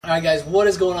Alright guys, what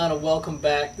is going on and welcome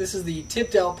back. This is the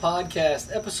Tipped Out Podcast,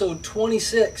 episode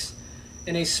 26,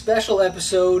 and a special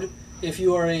episode if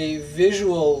you are a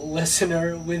visual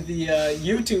listener with the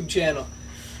YouTube channel.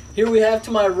 Here we have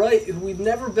to my right, who we've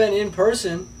never been in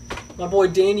person, my boy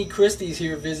Danny Christie's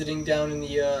here visiting down in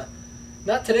the,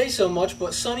 not today so much,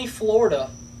 but sunny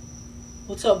Florida.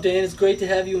 What's up, Dan? It's great to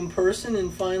have you in person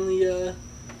and finally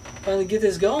get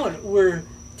this going. We're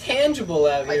tangible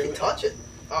out here. I can touch it.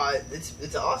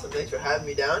 It's awesome. Thanks for having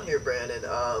me down here, Brandon.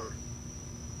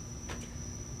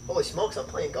 Holy smokes, I'm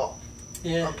playing golf.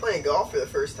 Yeah. I'm playing golf for the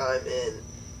first time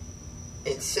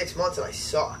in 6 months, and I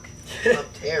suck. I'm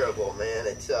terrible, man.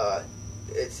 It's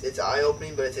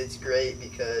eye-opening, but it's great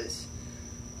because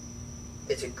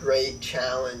it's a great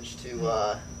challenge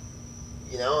to,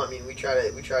 we try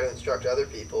to instruct other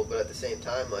people, but at the same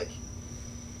time, like,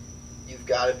 you've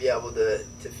got to be able to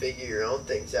figure your own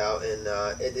things out, and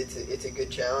it's a good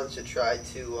challenge to try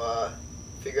to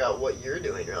figure out what you're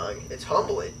doing wrong. It's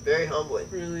humbling, very humbling.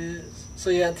 It really is. So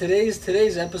yeah,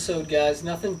 today's episode, guys,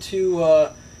 nothing too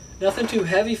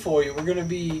heavy for you. We're going to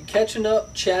be catching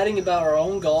up, chatting about our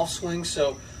own golf swings,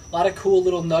 so a lot of cool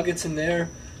little nuggets in there.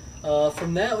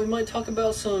 From that, we might talk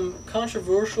about some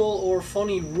controversial or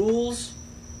funny rules,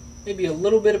 maybe a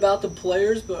little bit about the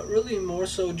players, but really more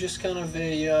so just kind of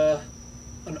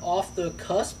an off the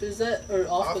cusp, is that? Or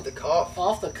off the cuff.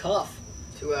 Off the cuff.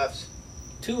 Two Fs.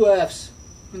 Two Fs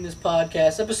in this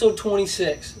podcast, episode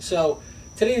 26. So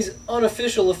today's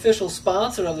official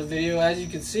sponsor of the video, as you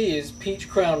can see, is Peach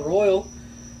Crown Royal.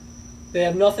 They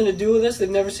have nothing to do with us. They've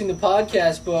never seen the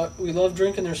podcast, but we love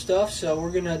drinking their stuff, so we're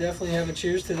going to definitely have a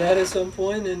cheers to that at some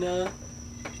point. And,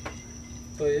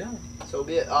 but yeah. So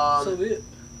be it. So be it.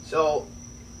 So,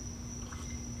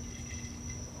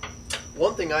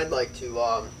 one thing I'd like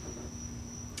to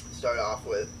start off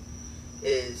with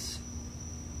is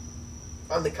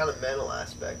on the kind of mental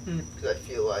aspect, because I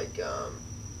feel like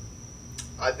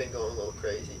I've been going a little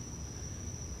crazy.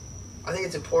 I think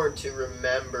it's important to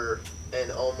remember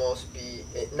and almost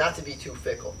not to be too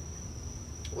fickle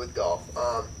with golf.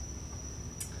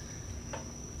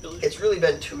 It's really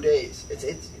been 2 days.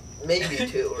 It's maybe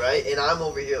two, right? And I'm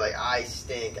over here like, I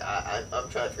stink. I'm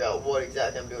trying to figure out what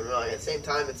exactly I'm doing wrong. At the same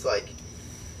time, it's like,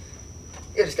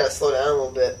 I just got to slow down a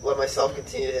little bit, let myself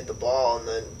continue to hit the ball,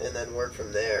 and then work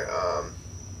from there.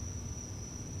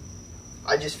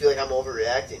 I just feel like I'm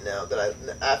overreacting now. That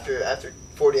after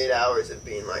 48 hours of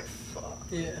being like, fuck,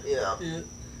 Yeah.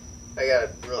 I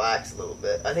gotta relax a little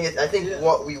bit. I think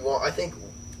what we want. I think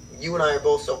you and I are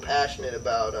both so passionate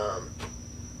about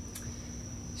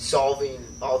solving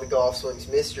all the golf swings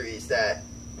mysteries that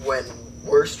when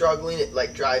we're struggling, it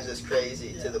like drives us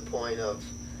crazy to the point of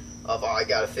I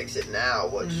gotta fix it now,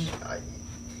 which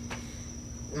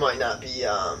might not be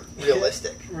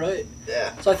realistic. Right.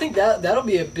 Yeah. So I think that'll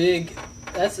be a big.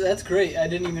 That's great. I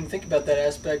didn't even think about that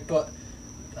aspect, but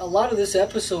a lot of this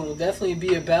episode will definitely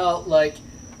be about like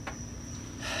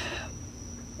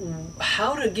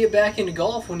how to get back into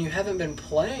golf when you haven't been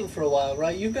playing for a while,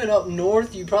 right? You've been up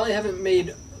north. You probably haven't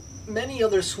made many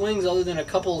other swings other than a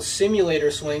couple of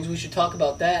simulator swings. We should talk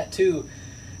about that too.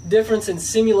 Difference in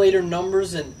simulator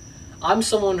numbers, and I'm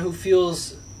someone who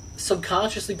feels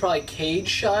subconsciously probably cage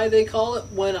shy, they call it,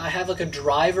 when I have like a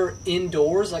driver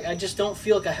indoors. Like I just don't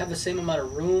feel like I have the same amount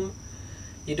of room.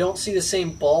 You don't see the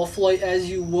same ball flight as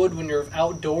you would when you're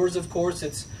outdoors, of course.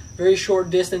 It's very short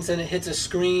distance and it hits a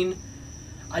screen.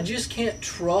 I just can't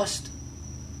trust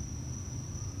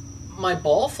my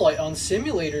ball flight on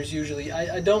simulators usually.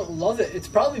 I don't love it. It's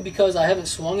probably because I haven't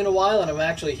swung in a while and I'm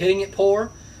actually hitting it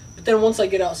poor. But then once I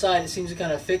get outside, it seems to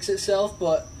kind of fix itself.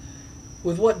 But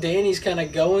with what Danny's kind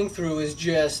of going through is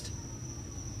just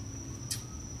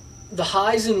the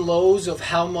highs and lows of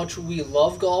how much we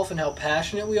love golf and how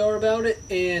passionate we are about it.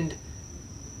 And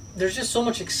there's just so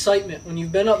much excitement when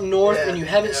you've been up north and you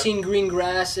haven't seen green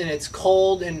grass and it's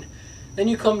cold, and then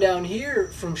you come down here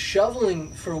from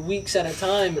shoveling for weeks at a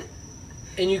time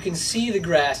and you can see the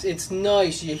grass. It's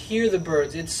nice. You hear the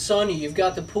birds. It's sunny. You've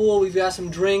got the pool. We've got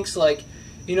some drinks. Like,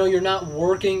 you're not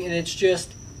working, and it's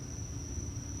just,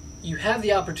 you have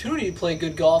the opportunity to play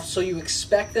good golf, so you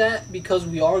expect that because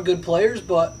we are good players.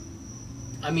 But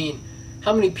I mean,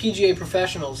 how many PGA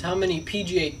professionals, how many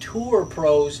PGA Tour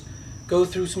pros go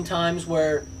through some times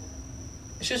where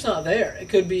it's just not there? It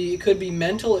could be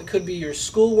mental, it could be your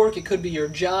schoolwork, it could be your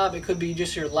job, it could be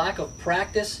just your lack of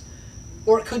practice,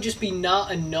 or it could just be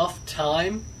not enough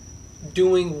time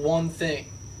doing one thing.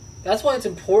 That's why it's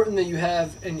important that you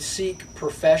have and seek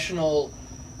professional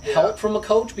help from a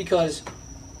coach, because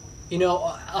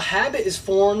a habit is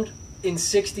formed in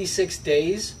 66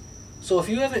 days. So if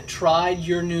you haven't tried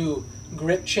your new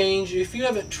grip change, if you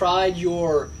haven't tried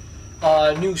your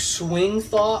new swing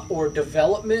thought or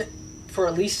development for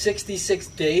at least 66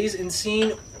 days and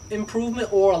seen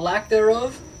improvement or a lack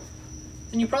thereof,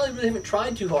 then you probably really haven't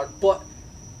tried too hard. But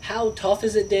how tough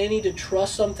is it, Danny, to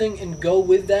trust something and go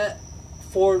with that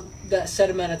for that set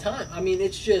amount of time? I mean,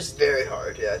 it's just... very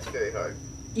hard. Yeah, it's very hard.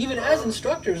 Even as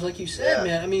instructors, like you said,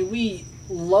 man, I mean, we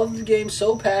love the game,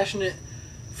 so passionate.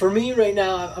 For me right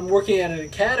now, I'm working at an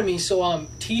academy, so I'm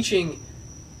teaching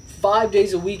 5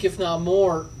 days a week, if not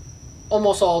more,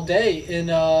 almost all day. And,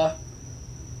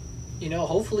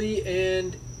 hopefully,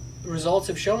 and results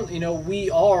have shown, we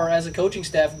are, as a coaching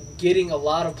staff, getting a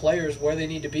lot of players where they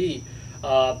need to be.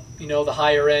 The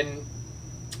higher-end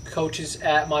coaches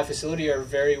at my facility are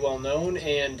very well known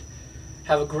and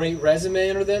have a great resume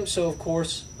under them. So, of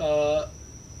course,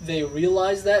 they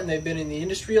realize that, and they've been in the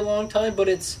industry a long time. But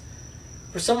it's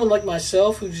for someone like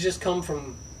myself who's just come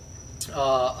from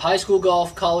high school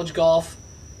golf, college golf,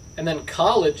 and then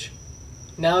college,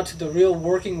 now to the real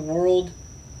working world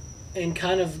and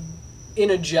kind of in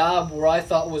a job where I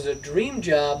thought was a dream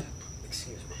job.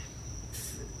 Excuse me.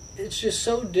 It's just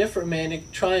so different, man, to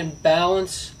try and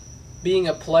balance being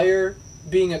a player,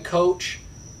 being a coach,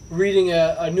 reading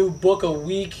a new book a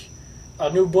week, a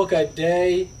new book a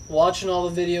day, watching all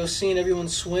the videos, seeing everyone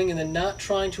swing, and then not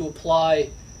trying to apply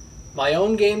my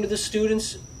own game to the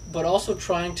students, but also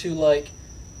trying to,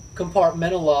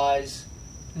 compartmentalize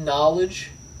knowledge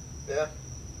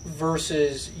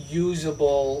versus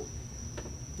usable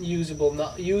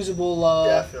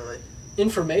definitely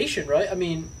information, right? I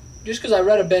mean, just because I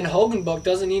read a Ben Hogan book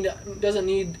doesn't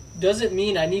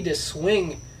mean I need to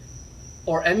swing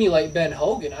or emulate Ben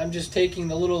Hogan. I'm just taking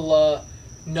the little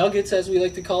nuggets, as we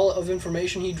like to call it, of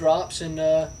information he drops,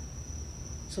 and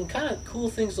some kind of cool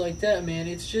things like that, man.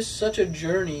 It's just such a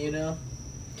journey, Yeah,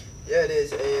 it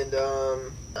is, and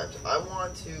I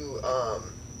want to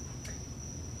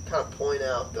kind of point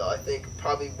out, though, I think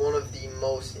probably one of the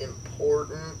most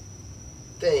important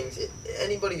things,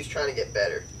 anybody who's trying to get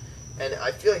better, and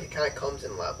I feel like it kind of comes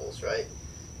in levels, right?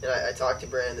 And I talked to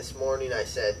Brandon this morning. I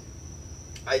said,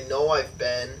 I know I've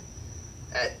been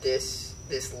at this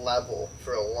level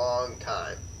for a long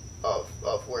time of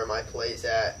where my play's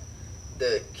at,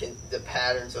 the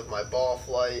patterns of my ball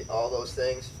flight, all those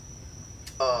things.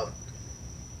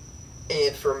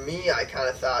 And for me, I kind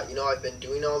of thought, I've been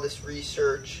doing all this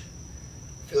research.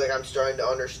 I feel like I'm starting to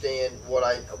understand what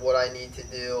I need to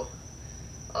do.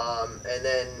 And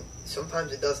then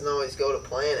sometimes it doesn't always go to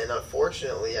plan. And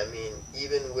unfortunately, I mean,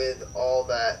 even with all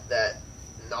that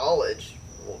knowledge,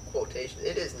 well, quotation,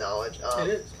 it is knowledge. It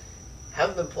is.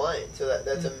 Haven't been playing. So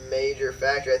that's a major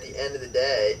factor. At the end of the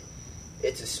day,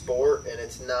 it's a sport, and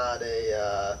it's not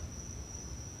a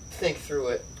think through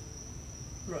it.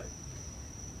 Right.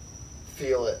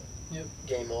 Feel it. Yep.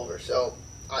 Game over. So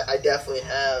I definitely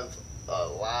have a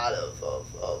lot of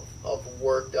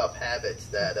worked up habits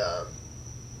that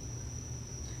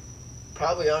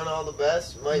probably aren't all the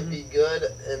best, might be good,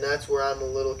 and that's where I'm a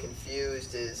little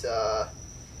confused is,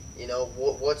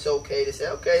 what's okay to say,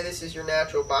 okay, this is your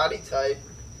natural body type.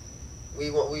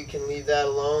 We can leave that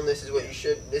alone. This is what you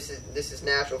should, this is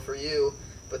natural for you.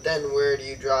 But then where do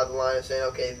you draw the line of saying,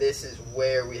 okay, this is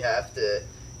where we have to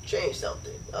change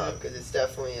something? Because it's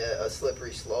definitely a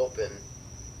slippery slope, and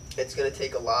it's going to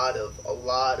take a lot of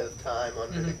time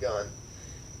under the gun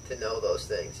to know those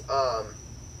things. I'm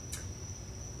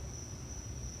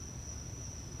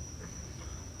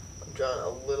drawing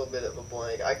a little bit of a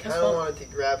blank. I kind of wanted to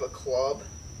grab a club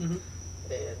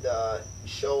and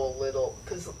show a little,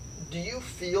 because do you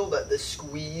feel that the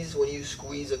squeeze, when you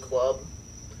squeeze a club,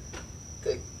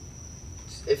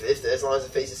 if as long as the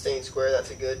face is staying square,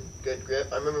 that's a good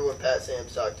grip? I remember when Pat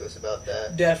Sams talked to us about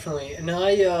that. Definitely. And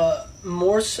I,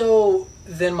 more so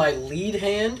than my lead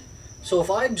hand, so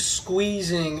if I'm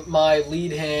squeezing my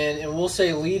lead hand, and we'll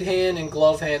say lead hand and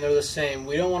glove hand, they're the same.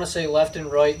 We don't want to say left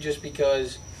and right just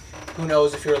because who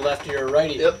knows if you're a lefty or a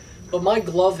righty. Yep. But my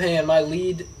glove hand, my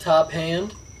lead top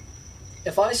hand,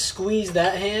 if I squeeze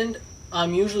that hand,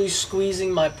 I'm usually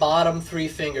squeezing my bottom three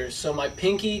fingers. So my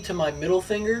pinky to my middle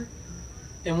finger.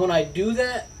 And when I do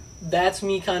that, that's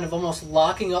me kind of almost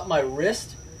locking up my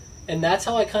wrist. And that's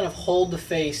how I kind of hold the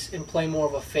face and play more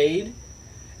of a fade.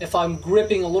 If I'm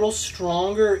gripping a little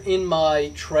stronger in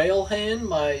my trail hand,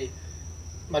 my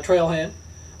trail hand,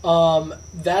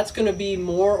 that's going to be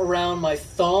more around my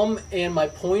thumb and my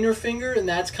pointer finger, and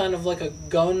that's kind of like a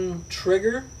gun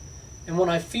trigger. And when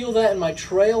I feel that in my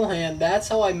trail hand, that's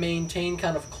how I maintain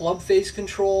kind of club face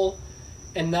control,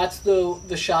 and that's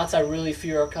the shots I really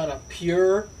feel are kind of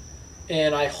pure,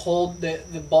 and I hold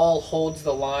the ball holds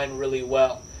the line really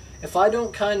well. if I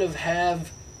don't kind of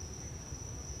have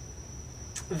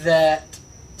that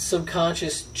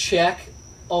subconscious check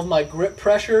of my grip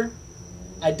pressure,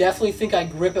 I definitely think I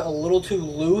grip it a little too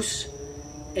loose,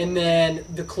 and then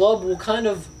the club will kind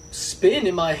of spin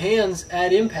in my hands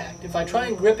at impact. If I try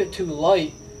and grip it too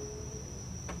light,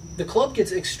 the club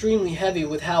gets extremely heavy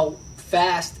with how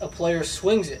fast a player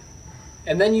swings it.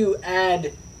 And then you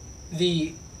add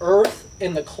the earth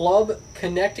and the club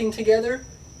connecting together,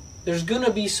 there's going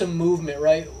to be some movement,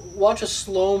 right? Watch a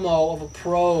slow-mo of a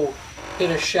pro hit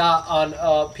a shot on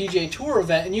a PGA Tour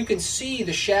event, and you can see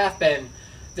the shaft bend,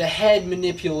 the head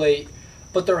manipulate,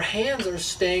 but their hands are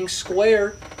staying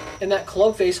square, and that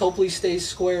club face hopefully stays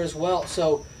square as well.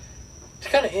 So to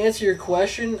kind of answer your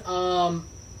question,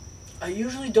 I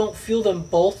usually don't feel them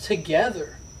both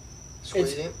together.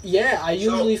 Squeezing? I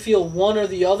usually feel one or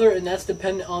the other, and that's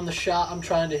dependent on the shot I'm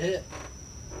trying to hit.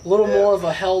 A little more of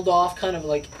a held off, kind of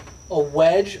like a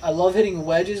wedge. I love hitting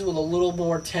wedges with a little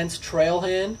more tense trail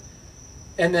hand.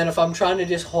 And then if I'm trying to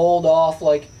just hold off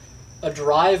like a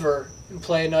driver and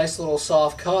play a nice little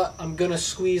soft cut, I'm going to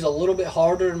squeeze a little bit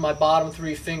harder in my bottom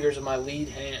 3 fingers of my lead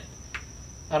hand.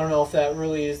 I don't know if that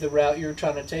really is the route you're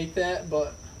trying to take that,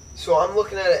 but... So I'm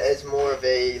looking at it as more of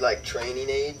a like training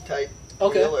aid type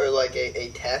deal, or like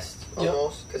a test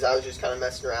almost, because I was just kind of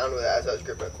messing around with it as I was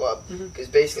gripping a club. Because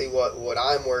basically what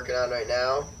I'm working on right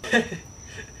now,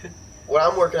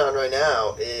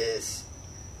 is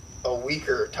a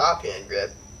weaker top hand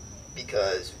grip,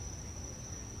 because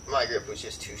my grip was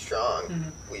just too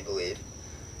strong, we believe.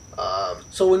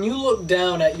 So when you look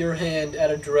down at your hand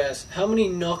at address, how many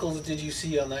knuckles did you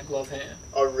see on that glove hand?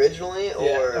 Originally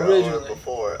or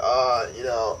before?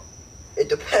 It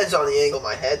depends on the angle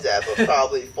my head's at, but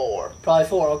probably 4. Probably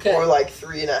 4, okay. Or like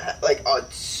 3.5, like a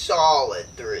solid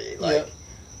 3.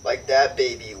 Like that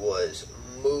baby was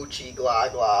moochy glah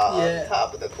glah on the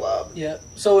top of the club. Yeah.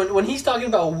 So when he's talking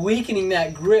about weakening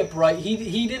that grip, right,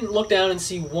 he didn't look down and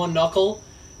see 1 knuckle,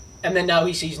 and then now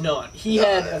he sees none. He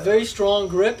had a very strong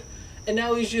grip, and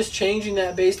now he's just changing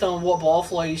that based on what ball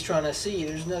flight he's trying to see.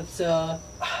 There's not,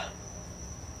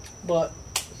 but...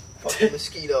 Fucking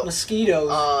mosquito.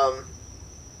 Mosquitoes.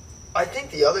 I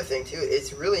think the other thing, too,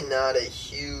 it's really not a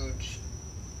huge...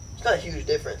 It's not a huge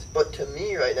difference. But to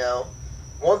me right now,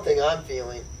 one thing I'm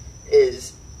feeling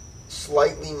is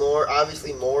slightly more,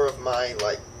 obviously more of my,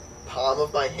 like, palm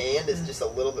of my hand is just a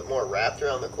little bit more wrapped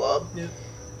around the club. Yeah.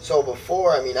 So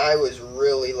before, I mean, I was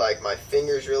really, like, my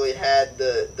fingers really had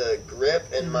the grip,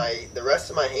 and the rest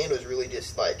of my hand was really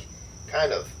just, like,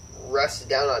 kind of rested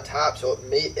down on top, so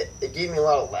it gave me a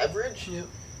lot of leverage. Yep.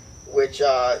 Which,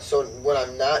 so when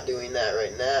I'm not doing that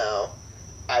right now,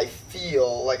 I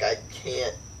feel like I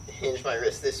can't hinge my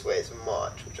wrist this way as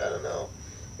much, which I don't know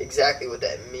exactly what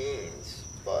that means.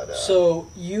 But so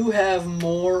you have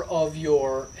more of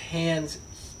your hands,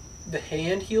 the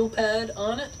hand heel pad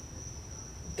on it?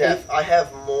 I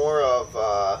have more of...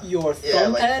 your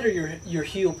thumb pad or your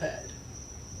heel pad?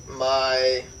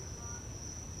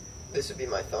 This would be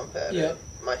my thumb pad. Yep. Right?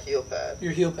 My heel pad.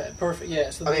 Your heel pad, perfect.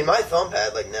 Yeah. So I mean, my thumb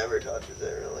pad like never touches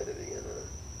it really to begin with.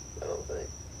 I don't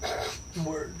think.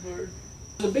 Word.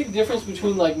 There's a big difference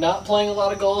between like not playing a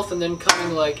lot of golf and then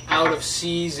coming like out of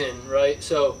season, right?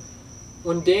 So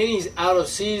when Danny's out of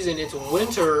season, it's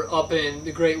winter up in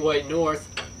the Great White North,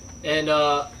 and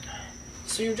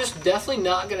so you're just definitely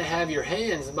not going to have your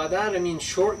hands. And by that I mean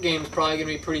short game's probably going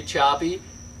to be pretty choppy,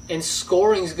 and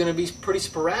scoring's going to be pretty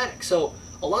sporadic. So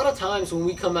a lot of times when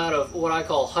we come out of what I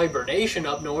call hibernation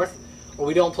up north, or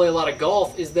we don't play a lot of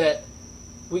golf, is that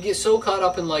we get so caught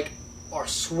up in like our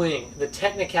swing, the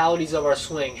technicalities of our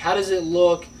swing. How does it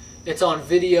look? It's on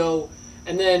video.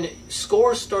 And then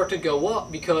scores start to go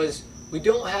up because we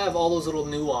don't have all those little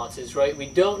nuances, right? We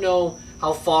don't know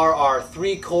how far our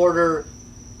 3/4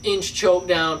 inch choke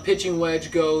down pitching wedge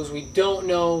goes. We don't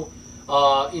know,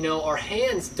 our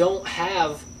hands don't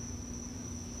have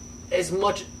as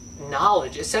much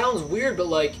knowledge. It sounds weird, but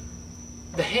like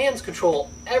the hands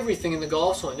control everything in the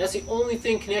golf swing. That's the only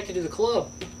thing connected to the club.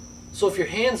 So if your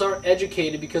hands aren't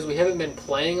educated because we haven't been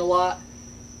playing a lot,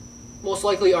 most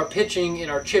likely our pitching and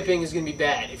our chipping is going to be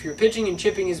bad. If your pitching and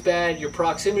chipping is bad, your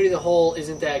proximity to the hole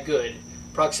isn't that good.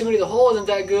 Proximity to the hole isn't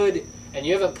that good, and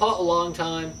you haven't putt a long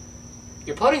time,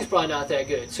 your putting's probably not that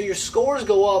good. So your scores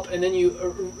go up, and then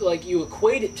you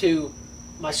equate it to,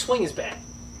 my swing is bad.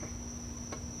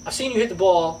 I've seen you hit the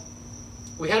ball.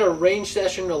 We had a range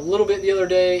session a little bit the other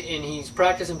day, and he's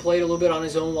practiced and played a little bit on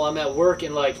his own while I'm at work,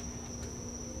 and like,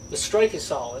 the strike is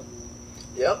solid.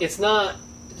 Yep. It's not,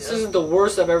 this isn't the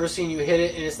worst I've ever seen you hit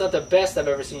it, and it's not the best I've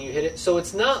ever seen you hit it, so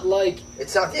it's not like...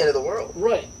 It's not the end of the world.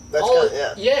 Right. That's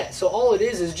so all it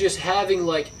is just having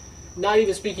like not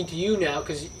even speaking to you now,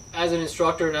 because as an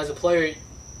instructor and as a player,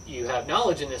 you have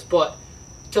knowledge in this, but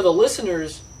to the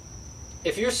listeners,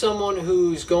 if you're someone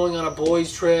who's going on a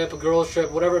boys' trip, a girls'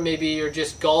 trip, whatever it may be, you're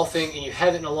just golfing and you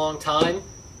haven't in a long time,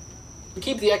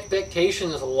 keep the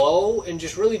expectations low and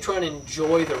just really try to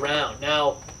enjoy the round.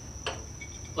 Now,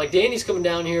 like Danny's coming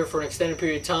down here for an extended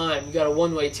period of time. You got a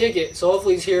one-way ticket, so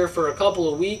hopefully he's here for a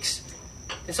couple of weeks.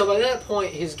 And so by that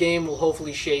point, his game will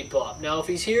hopefully shape up. Now, if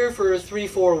he's here for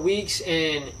 3-4 weeks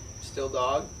and still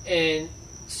dog and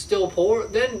still poor,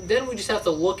 then we just have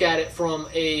to look at it from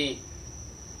a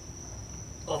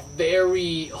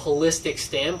very holistic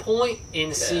standpoint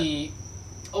and see,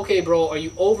 okay, bro, are you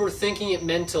overthinking it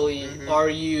mentally? Mm-hmm. Are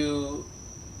you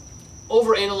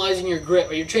overanalyzing your grip?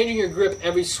 Are you changing your grip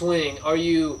every swing? Are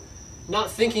you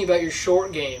not thinking about your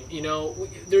short game? You know,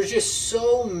 there's just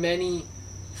so many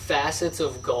facets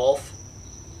of golf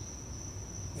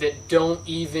that don't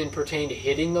even pertain to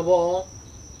hitting the ball.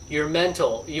 Your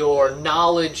mental, your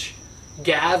knowledge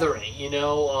gathering, you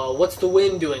know, what's the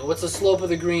wind doing? What's the slope of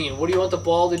the green? What do you want the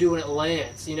ball to do when it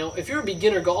lands? You know, if you're a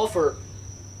beginner golfer,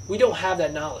 we don't have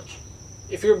that knowledge.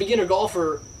 If you're a beginner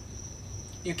golfer,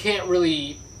 you can't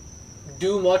really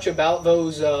do much about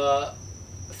those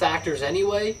factors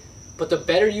anyway, but the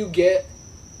better you get,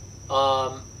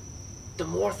 the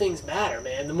more things matter,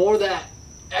 man. The more that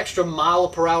extra mile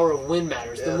per hour of wind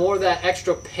matters, the more that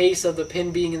extra pace of the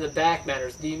pin being in the back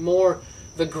matters, the more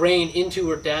the grain into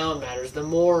or down matters, the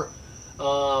more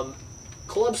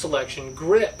club selection,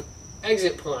 grip,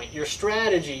 exit point, your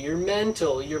strategy, your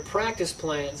mental, your practice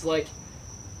plans. Like,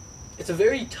 it's a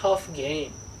very tough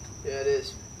game. Yeah, it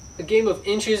is. A game of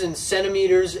inches and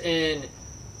centimeters and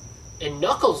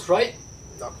knuckles, right?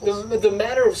 Knuckles. The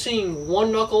matter of seeing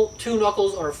one knuckle, two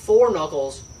knuckles, or four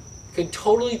knuckles can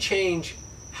totally change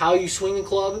how you swing the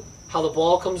club, how the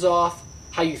ball comes off,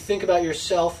 how you think about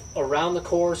yourself around the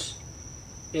course.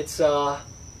 It's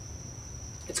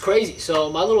crazy. So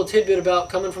my little tidbit about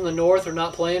coming from the north or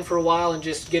not playing for a while and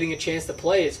just getting a chance to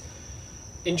play is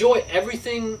enjoy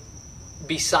everything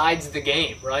besides the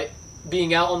game, right?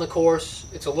 Being out on the course,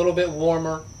 it's a little bit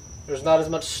warmer. There's not as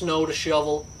much snow to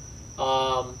shovel.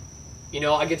 You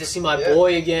know, I get to see my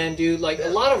boy again, dude. Like, a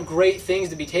lot of great things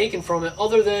to be taken from it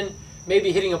other than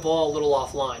maybe hitting a ball a little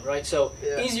offline, right? So,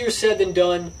 easier said than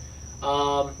done.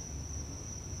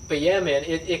 But yeah, man,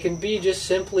 it can be just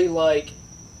simply like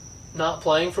not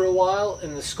playing for a while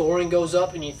and the scoring goes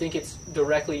up and you think it's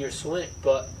directly your swing.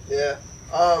 But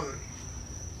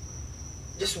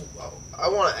I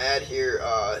want to add here,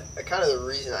 kind of the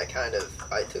reason I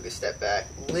took a step back.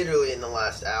 Literally in the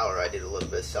last hour, I did a little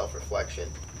bit of self-reflection.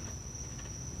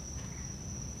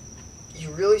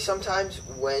 You really sometimes,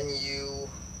 when you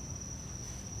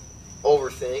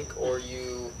overthink or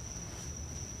you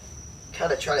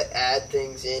kind of try to add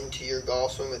things into your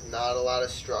golf swing with not a lot of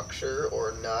structure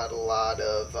or not a lot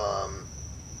of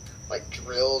like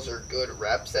drills or good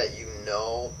reps that you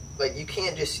know, like you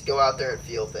can't just go out there and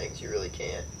feel things. You really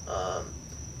can't.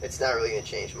 It's not really going to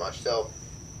change much. So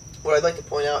what I'd like to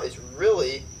point out is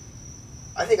really,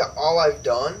 I think all I've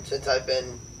done since I've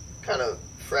been kind of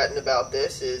fretting about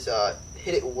this is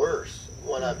hit it worse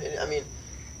when I'm hitting. I mean,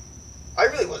 I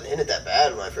really wasn't hitting it that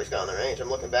bad when I first got on the range. I'm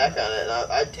looking back on it, and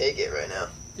I'd take it right now.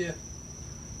 Yeah.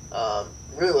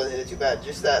 Really wasn't hitting it too bad.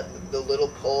 Just the little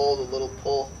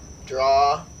pull,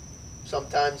 draw,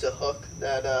 sometimes a hook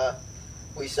that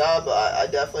we saw, but I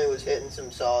definitely was hitting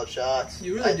some solid shots.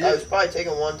 You really did. I was probably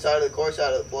taking one side of the course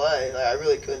out of the play. Like, I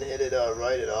really couldn't hit it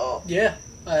right at all. Yeah.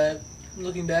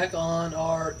 Looking back on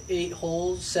our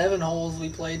 7 holes we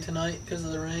played tonight because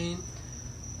of the rain.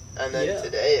 And then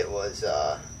today was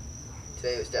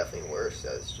definitely worse.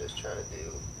 I was just trying to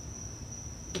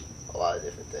do a lot of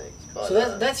different things. But,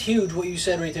 so that's huge what you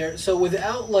said right there. So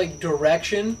without like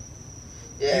direction,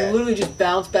 you literally just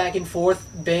bounce back and forth,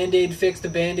 Band-Aid fix to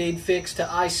Band-Aid fix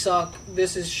to I suck,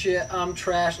 this is shit, I'm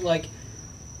trash. Like,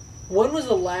 when was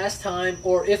the last time,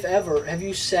 or if ever, have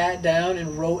you sat down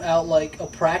and wrote out like a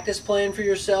practice plan for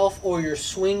yourself or your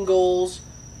swing goals,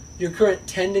 your current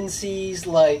tendencies,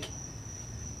 like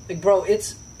bro,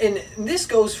 and this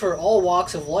goes for all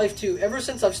walks of life too. Ever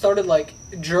since I've started like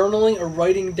journaling or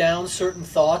writing down certain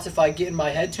thoughts, if I get in my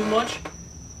head too much,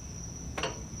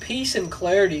 peace and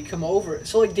clarity come over it.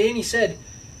 So like Danny said,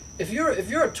 if you're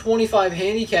a 25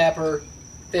 handicapper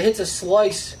that hits a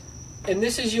slice, and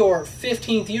this is your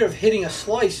 15th year of hitting a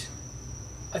slice,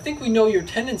 I think we know your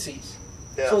tendencies.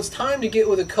 Yeah. So it's time to get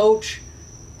with a coach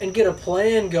and get a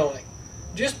plan going.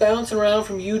 Just bouncing around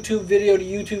from YouTube video to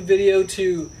YouTube video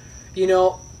to, you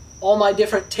know, all my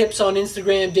different tips on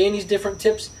Instagram, Danny's different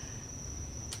tips.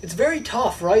 it's very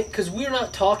tough, right? Because we're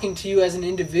not talking to you as an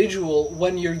individual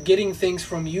when you're getting things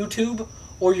from YouTube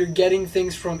or you're getting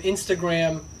things from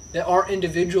Instagram that aren't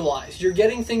individualized. You're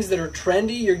getting things that are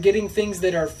trendy. You're getting things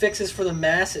that are fixes for the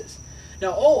masses.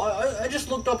 Now, I just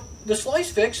looked up the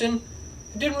slice fix and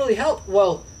it didn't really help.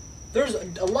 Well, there's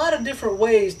a lot of different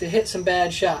ways to hit some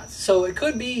bad shots. So it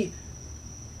could be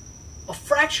a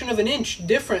fraction of an inch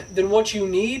different than what you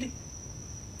need,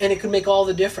 and it could make all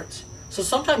the difference. So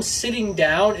sometimes sitting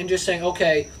down and just saying,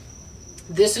 okay,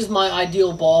 this is my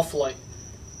ideal ball flight.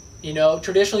 You know,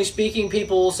 traditionally speaking,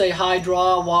 people will say high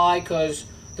draw. Why? Because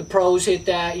the pros hit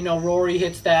that, you know, Rory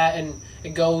hits that, and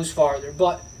it goes farther.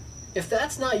 But if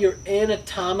that's not your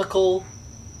anatomical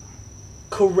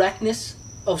correctness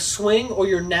of swing or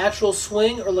your natural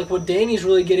swing, or like what Danny's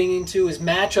really getting into is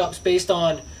matchups based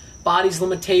on body's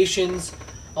limitations,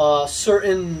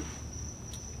 certain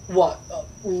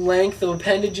length of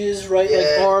appendages, right? Yeah.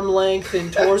 Like arm length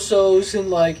and torsos and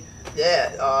like...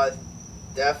 Yeah,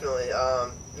 definitely.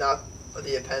 Not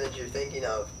the appendage you're thinking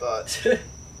of, but...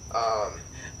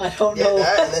 I don't know.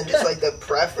 That, and then just like the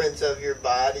preference of your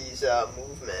body's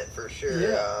movement, for sure.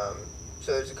 Yeah.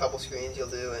 So there's a couple screens you'll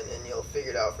do, and you'll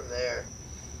figure it out from there.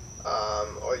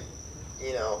 Or,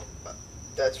 you know,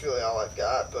 that's really all I've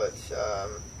got, but...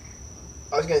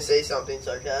 I was going to say something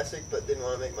sarcastic, but didn't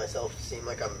want to make myself seem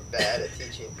like I'm bad at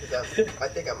teaching, because I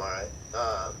think I'm all right.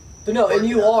 But no, and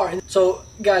you are. And so,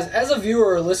 guys, as a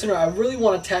viewer or listener, I really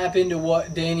want to tap into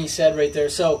what Danny said right there.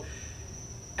 So,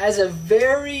 as a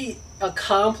very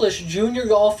accomplished junior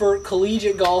golfer,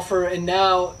 collegiate golfer, and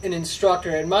now an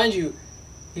instructor, and mind you,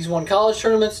 he's won college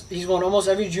tournaments, he's won almost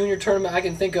every junior tournament I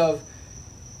can think of,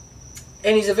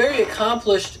 and he's a very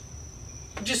accomplished,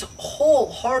 just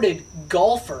wholehearted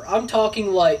golfer. I'm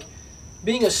talking like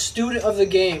being a student of the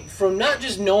game, from not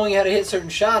just knowing how to hit certain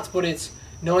shots, but it's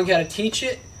knowing how to teach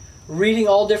it, reading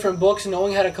all different books,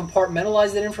 knowing how to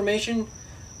compartmentalize that information.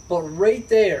 But right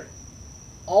there,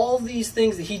 all these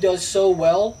things that he does so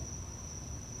well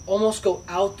almost go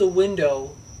out the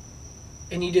window.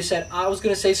 And he just said, I was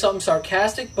going to say something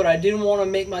sarcastic, but I didn't want to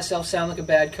make myself sound like a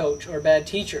bad coach or a bad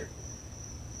teacher.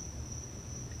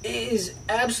 It is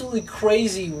absolutely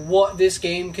crazy what this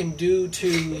game can do to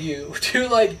you.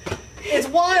 It's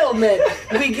wild, man.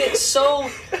 We get so,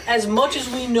 as much as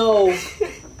we know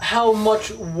how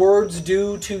much words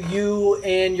do to you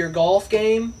and your golf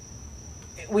game,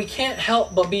 we can't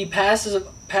help but be passive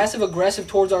aggressive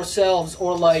towards ourselves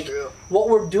or like what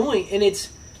we're doing, and it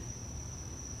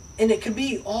could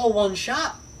be all one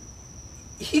shot.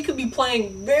 He could be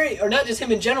playing or not just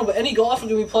him in general, but any golfer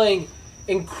could be playing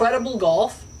incredible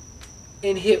golf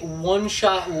and hit one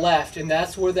shot left, and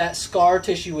that's where that scar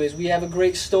tissue is. We have a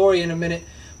great story in a minute,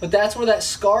 but that's where that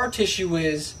scar tissue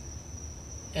is,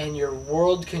 and your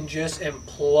world can just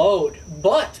implode.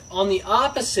 But on the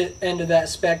opposite end of that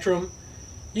spectrum,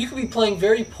 you could be playing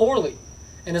very poorly,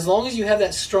 and as long as you have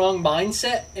that strong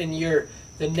mindset, and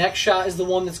the next shot is the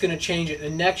one that's going to change it,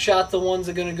 the next shot's the ones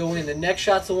that are going to go in, the next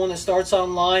shot's the one that starts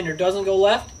on line or doesn't go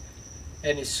left,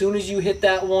 and as soon as you hit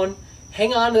that one,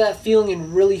 hang on to that feeling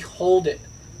and really hold it.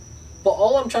 But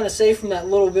all I'm trying to say from that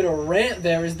little bit of rant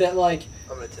there is that, like...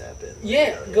 I'm going to tap in.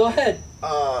 Yeah, go ahead.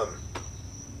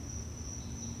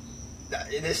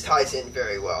 This ties in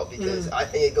very well, because I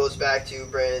think it goes back to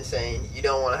Brandon saying you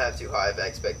don't want to have too high of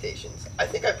expectations. I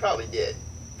think I probably did,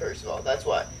 first of all. That's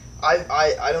why.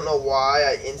 I don't know why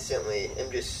I instantly am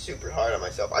just super hard on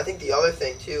myself. I think the other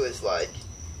thing, too, is, like...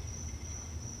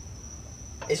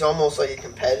 It's almost like a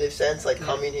competitive sense, like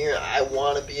coming here, I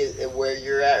want to be at where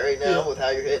you're at right now with how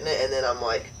you're hitting it, and then I'm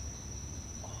like,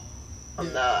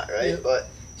 I'm not, right? Yeah. But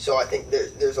so I think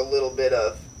there's a little bit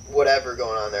of whatever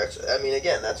going on there. I mean,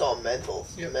 again, that's all mental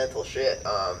shit.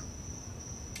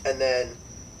 And then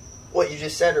what you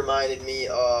just said reminded me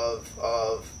of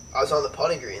I was on the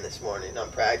putting green this morning,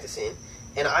 I'm practicing,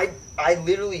 and I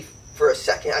literally, for a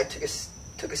second, I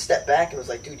took a step back and was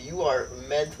like, dude, you are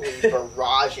mentally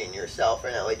barraging yourself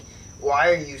right now. Like, why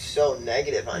are you so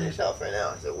negative on yourself right now?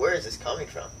 I said, where is this coming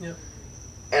from? Yeah.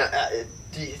 And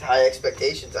high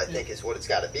expectations, I think, is what it's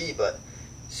got to be. But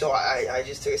so I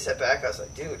just took a step back. I was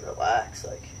like, dude, relax.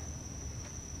 Like,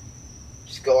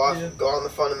 just go on the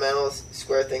fundamentals,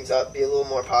 square things up, be a little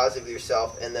more positive with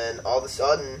yourself. And then all of a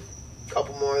sudden, a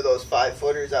couple more of those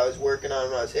 5-footers I was working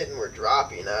on when I was hitting were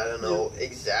dropping. I don't know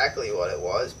exactly what it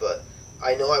was, but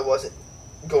I know I wasn't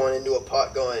going into a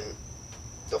putt going,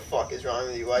 the fuck is wrong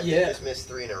with you? Why did you just miss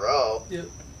 3 in a row? Yep.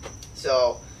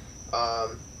 So,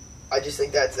 I just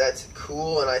think that's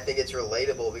cool, and I think it's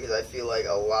relatable, because I feel like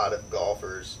a lot of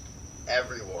golfers,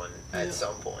 everyone at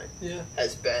some point,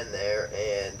 has been there,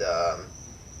 and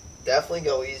definitely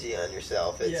go easy on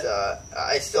yourself. It's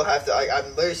I still have to.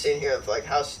 I'm literally sitting here and like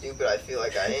how stupid I feel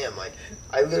like I am. Like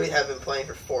I literally have been playing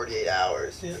for 48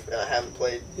 hours. Yeah. And I haven't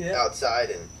played outside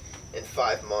in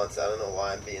 5 months. I don't know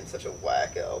why I'm being such a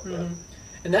wacko. But. Mm-hmm.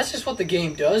 And that's just what the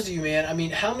game does to you, man. I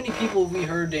mean, how many people have we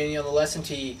heard, Danny, on the lesson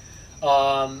tee?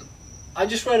 I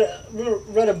just read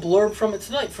a blurb from it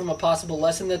tonight from a possible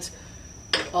lesson that's,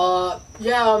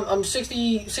 I'm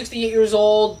 68 years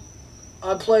old.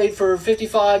 I played for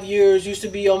 55 years, used to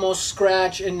be almost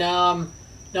scratch, and now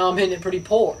I'm hitting it pretty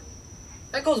poor.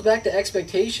 That goes back to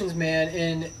expectations, man.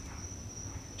 And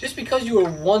just because you were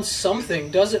once something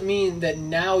doesn't mean that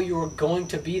now you are going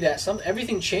to be that something.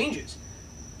 Everything changes.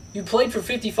 You played for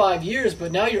 55 years,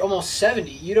 but now you're almost 70.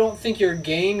 You don't think your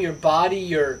game, your body,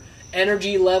 your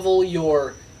energy level,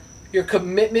 your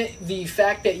commitment, the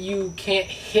fact that you can't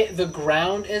hit the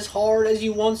ground as hard as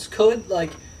you once could,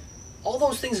 like, all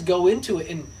those things go into it.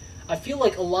 And I feel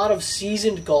like a lot of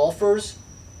seasoned golfers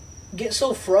get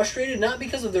so frustrated, not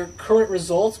because of their current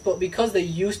results, but because they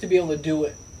used to be able to do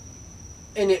it.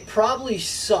 And it probably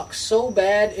sucks so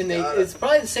bad, and it's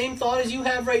probably the same thought as you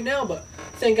have right now, but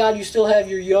thank God you still have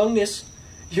your youngness.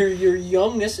 Your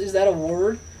youngness, is that a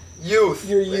word? Youth.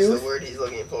 Your youth. That's the word he's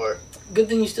looking for. Good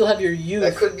thing you still have your youth.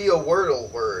 That could be a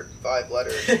Wordle word, 5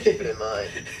 letters. Keep it in mind.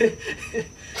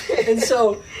 And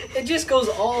so it just goes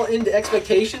all into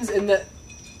expectations, and that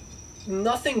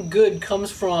nothing good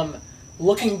comes from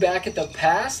looking back at the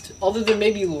past, other than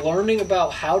maybe learning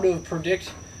about how to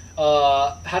predict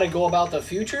how to go about the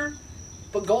future.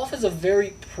 But golf is a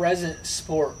very present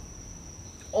sport.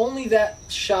 Only that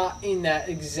shot in that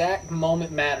exact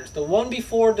moment matters. The one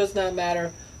before does not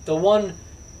matter. The one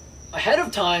ahead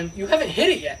of time, you haven't hit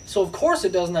it yet. So of course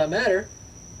it does not matter.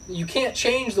 You can't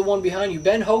change the one behind you.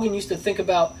 Ben Hogan used to think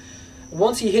about,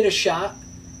 once he hit a shot,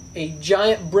 a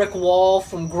giant brick wall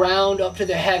from ground up to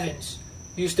the heavens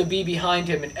used to be behind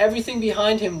him. And everything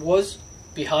behind him was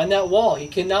behind that wall. He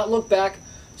cannot look back.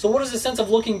 So what is the sense of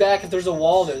looking back if there's a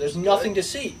wall there? There's nothing to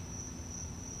see.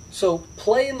 So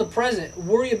play in the present.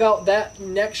 Worry about that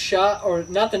next shot, or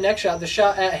not the next shot, the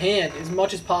shot at hand as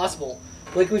much as possible.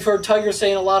 Like we've heard Tiger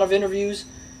say in a lot of interviews,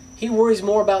 he worries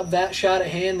more about that shot at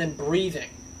hand than breathing.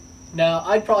 Now,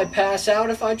 I'd probably pass out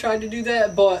if I tried to do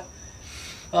that, but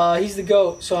he's the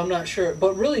GOAT, so I'm not sure.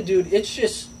 But really, dude,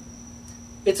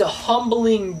 it's a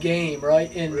humbling game, right?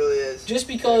 And it really is. Just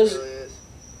because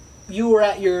you were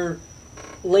at your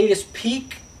latest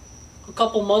peak a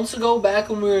couple months ago, back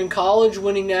when we were in college,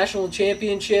 winning national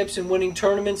championships and winning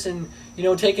tournaments and,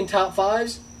 taking top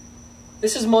fives.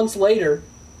 This is months later,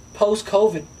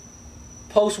 post-COVID,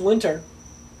 post-winter,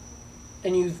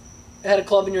 and you've had a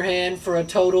club in your hand for a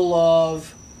total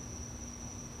of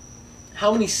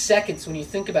how many seconds when you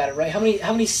think about it, right? How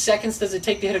many seconds does it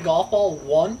take to hit a golf ball?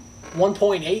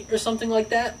 1.8 or something like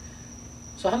that?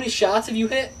 So how many shots have you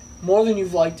hit? More than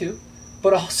you've liked to.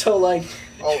 But also, like,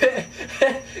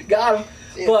 got him.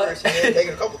 But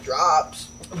taking a couple drops.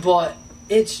 But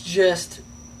it's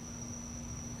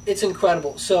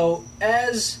incredible. So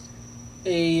as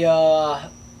an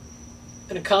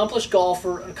accomplished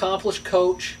golfer, an accomplished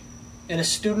coach, and a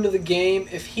student of the game,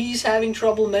 if he's having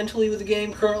trouble mentally with the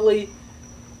game currently,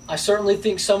 I certainly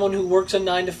think someone who works a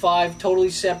 9 to 5, totally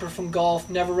separate from golf,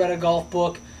 never read a golf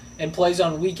book, and plays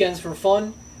on weekends for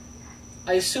fun,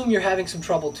 I assume you're having some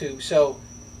trouble too. So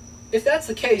if that's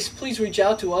the case, please reach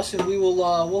out to us and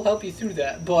we'll help you through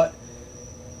that. But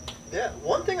yeah,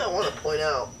 one thing I want to point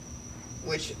out,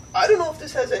 which I don't know if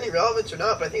this has any relevance or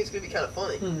not, but I think it's going to be kind of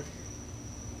funny.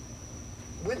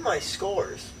 With my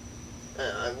scores,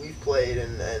 we've played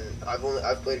and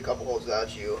I've played a couple holes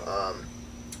without you.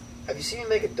 Have you seen me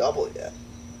make a double yet?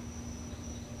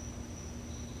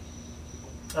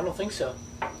 I don't think so.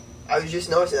 I was just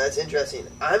noticing that's interesting.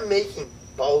 I'm making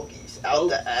bogeys out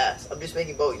the ass. I'm just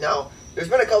making bogeys. Now, there's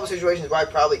been a couple situations where I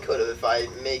probably could have if I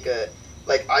make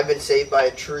I've been saved by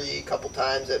a tree a couple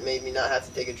times that made me not have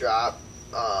to take a drop.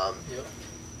 Yep.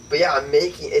 But yeah, I'm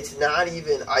making, it's not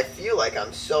even, I feel like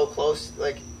I'm so close,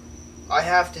 like, I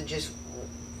have to just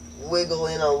wiggle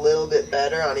in a little bit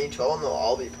better on each hole and they'll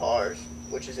all be pars,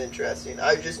 which is interesting.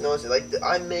 I just noticed it, like,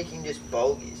 I'm making just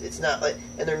bogeys. It's not like,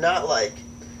 and they're not like,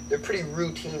 they're pretty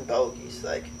routine bogeys,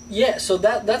 like. Yeah, so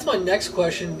that's my next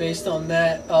question based on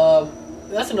that.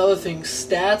 That's another thing,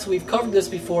 stats, we've covered this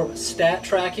before, but stat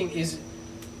tracking is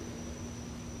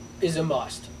a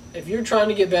must. If you're trying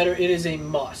to get better, it is a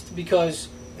must, because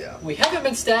we haven't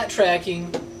been stat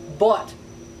tracking, but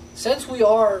since we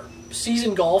are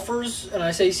seasoned golfers, and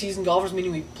I say seasoned golfers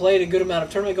meaning we played a good amount of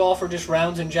tournament golf or just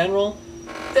rounds in general,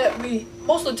 that we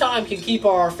most of the time can keep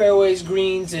our fairways,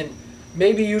 greens, and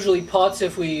maybe usually putts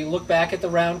if we look back at the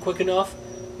round quick enough.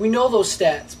 We know those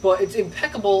stats, but it's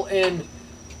impeccable and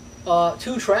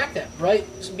to track them, right?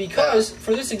 Because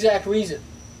for this exact reason,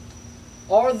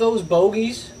 are those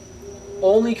bogeys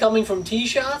only coming from tee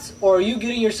shots, or are you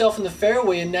getting yourself in the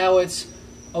fairway and now it's,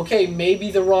 okay,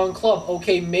 maybe the wrong club.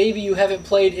 Okay, maybe you haven't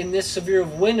played in this severe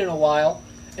of wind in a while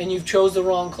and you've chose the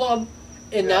wrong club,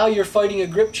 and now you're fighting a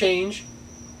grip change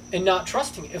and not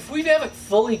trusting it. If we haven't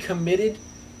fully committed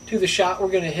to the shot we're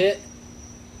going to hit,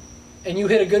 and you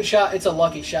hit a good shot, it's a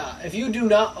lucky shot. If you do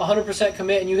not 100%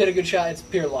 commit and you hit a good shot, it's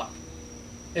pure luck.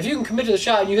 If you can commit to the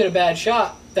shot and you hit a bad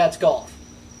shot, that's golf.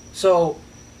 So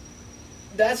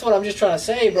that's what I'm just trying to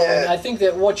say, bro. Yeah. And I think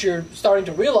that what you're starting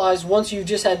to realize once you've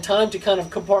just had time to kind of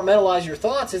compartmentalize your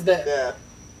thoughts is that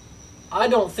I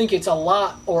don't think it's a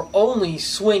lot or only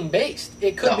swing based.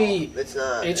 It could be it's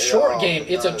not. It's short game.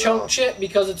 It's a chunk chip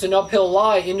because it's an uphill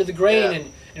lie into the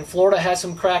grain, and Florida has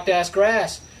some cracked ass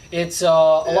grass. It's a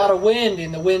lot of wind,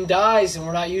 and the wind dies, and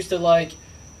we're not used to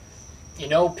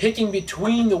picking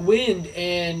between the wind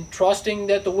and trusting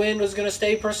that the wind was going to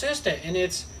stay persistent. And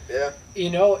it's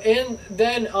and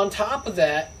then on top of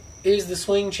that is the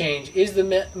swing change, is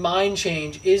the mind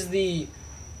change, is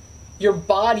your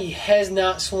body has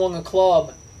not swung a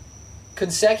club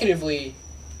consecutively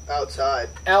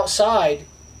outside.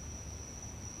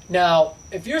 Now,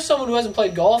 if you're someone who hasn't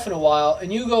played golf in a while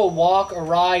and you go walk or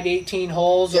ride 18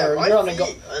 holes, or my you're on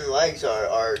feet and legs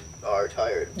are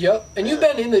tired. Yep, and you've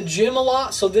been in the gym a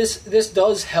lot, so this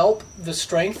does help the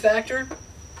strength factor.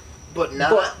 But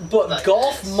not. But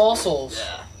golf muscles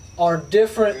are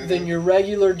different than your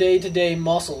regular day-to-day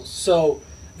muscles. So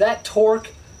that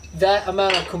torque, that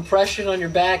amount of compression on your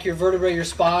back, your vertebrae, your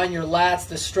spine, your lats,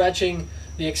 the stretching,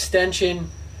 the extension,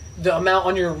 the amount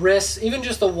on your wrists, even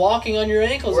just the walking on your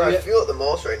ankles. Where I feel it the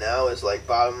most right now is like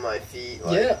bottom of my feet,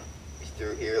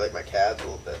 through here, like my calves a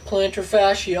little bit. Plantar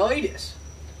fasciitis.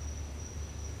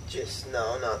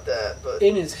 Not that, but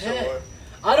in his head.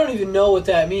 I don't even know what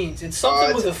that means. It's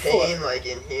something with a pain, foot. like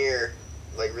in here,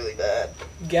 like really bad.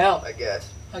 Gout. I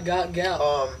guess. I got gout.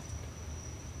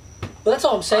 But that's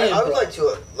all I'm saying. I would like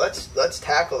to let's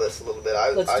tackle this a little bit.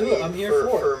 Let's do it. I'm here for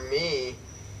it. For me,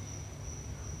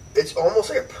 it's almost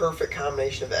like a perfect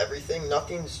combination of everything.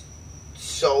 Nothing's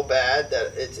so bad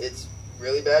that it's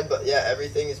really bad, but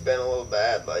everything has been a little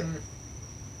bad. Like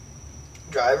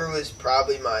driver was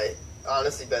probably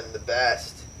honestly been the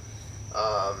best,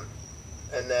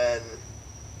 and then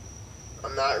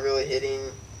I'm not really hitting.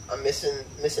 I'm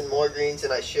missing more greens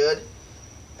than I should.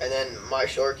 And then my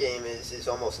short game is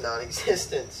almost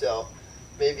non-existent, so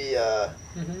maybe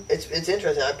it's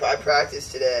interesting. I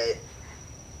practiced today,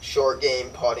 short game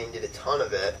putting, did a ton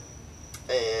of it,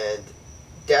 and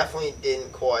definitely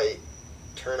didn't quite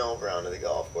turn over onto the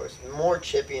golf course. More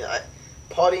chipping.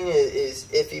 Putting is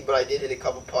iffy, but I did hit a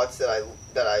couple putts that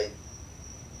I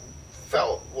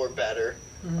felt were better.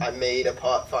 Mm-hmm. I made a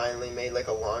putt finally, made like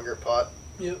a longer putt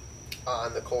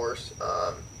on the course.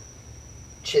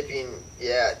 Chipping,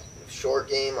 short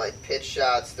game, like pitch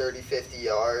shots, 30, 50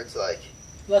 yards, like...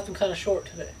 Left them kind of short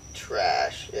today.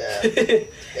 Trash,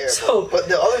 terrible. But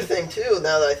the other thing, too,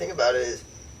 now that I think about it, is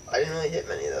I didn't really hit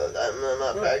many of those. I'm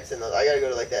not practicing those. I gotta go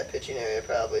to, like, that pitching area,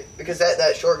 probably. Because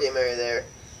that short game area there,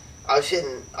 I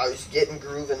was getting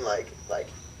grooving, like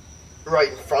right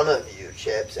in front of you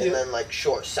chips, and then, like,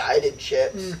 short-sided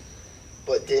chips,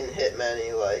 but didn't hit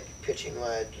many, like, pitching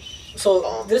wedge.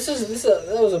 So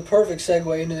that was a perfect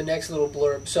segue into the next little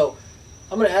blurb. So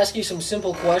I'm going to ask you some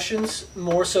simple questions,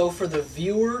 more so for the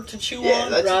viewer to chew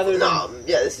on, rather than...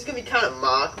 this is going to be kind of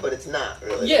mock, but it's not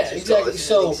really. Yeah, exactly.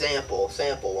 This is an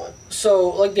sample one. So,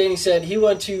 like Danny said, he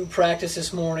went to practice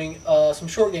this morning, some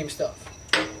short game stuff.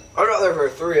 I was out there for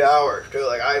 3 hours, too.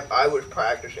 Like, I was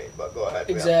practicing, but go ahead.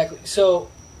 Exactly. Yeah. So,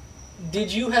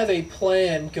 did you have a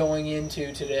plan going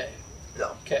into today?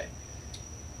 No. Okay.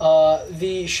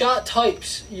 The shot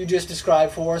types you just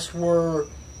described for us were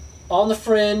on the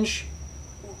fringe,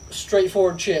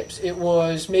 straightforward chips. It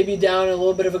was maybe down in a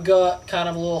little bit of a gut, kind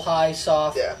of a little high,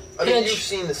 soft. Yeah. I mean, you've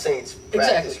seen the Saints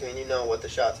practice. I mean, you know what the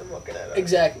shots I'm looking at are.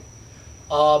 Exactly.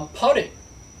 Putting.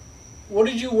 What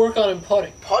did you work on in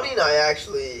putting? Putting, I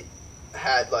actually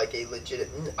had like a legit...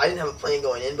 I didn't have a plan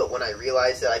going in, but when I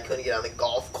realized that I couldn't get on the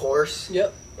golf course, I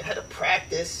had to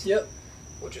practice,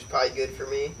 which was probably good for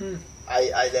me.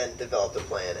 I then developed a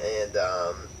plan, and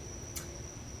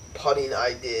putting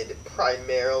I did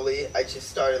primarily, I just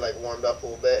started like warmed up a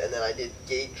little bit, and then I did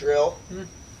gate drill,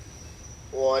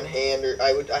 one-hander.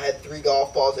 I had 3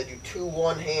 golf balls. I do 2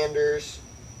 one-handers,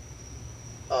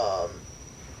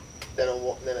 then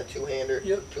a two-hander,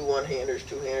 2 one-handers,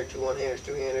 2-hander, 2 one-handers,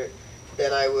 2-hander.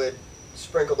 Then I would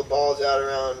sprinkle the balls out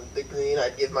around the green.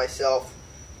 I'd give myself,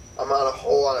 I'm on a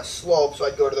hole on a slope, so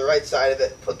I'd go to the right side of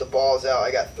it, put the balls out.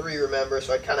 I got 3, remember,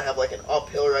 so I'd kind of have like an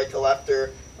uphill right to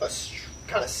lefter, a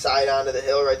kind of side onto the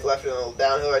hill right to lefter, and a little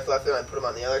downhill right to lefter, and I'd put them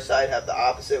on the other side, have the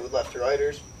opposite with left to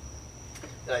righters.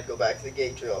 Then I'd go back to the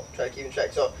gate drill, try to keep in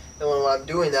track. So then when I'm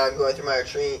doing that, I'm going through my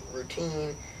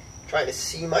routine, trying to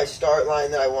see my start line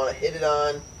that I want to hit it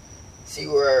on, see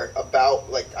where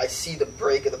about, like, I see the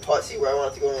break of the putt, see where I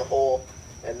want it to go in the hole,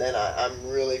 and then I'm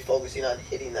really focusing on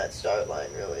hitting that start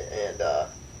line, really. And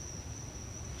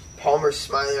Palmer's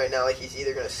smiling right now like he's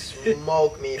either going to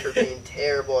smoke me for being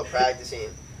terrible at practicing,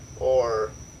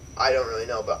 or I don't really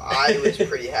know, but I was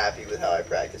pretty happy with how I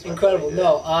practiced. Incredible.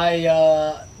 No,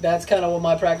 that's kind of what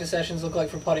my practice sessions look like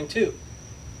for putting too.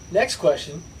 Next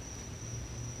question.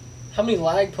 How many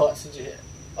lag putts did you hit?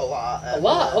 A lot. A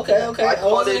lot? Okay. I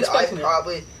wasn't expecting it.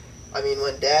 I mean,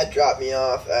 when Dad dropped me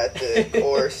off at the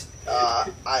course,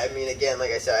 I mean, again,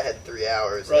 like I said, I had 3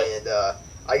 hours, right. And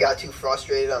I got too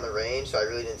frustrated on the range, so I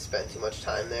really didn't spend too much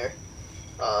time there.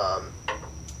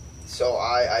 So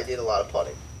I did a lot of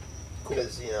putting.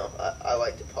 Because, you know, I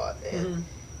like to putt. And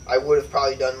I would have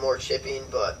probably done more chipping,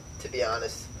 but to be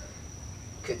honest,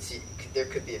 there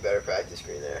could be a better practice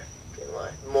green there.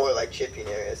 More like chipping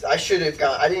areas. I should have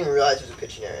gone. I didn't even realize there was a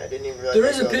pitching area. I didn't even realize there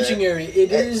is a pitching area. It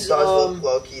does look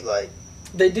low key like.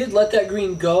 They did let that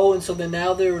green go, and so then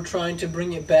now they were trying to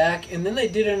bring it back, and then they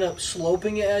did end up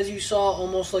sloping it, as you saw,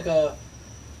 almost like a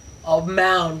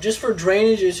mound just for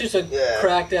drainage. It's just a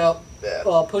cracked out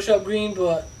push up green,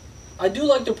 but I do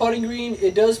like the putting green.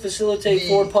 It does facilitate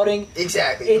for putting.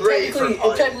 Exactly.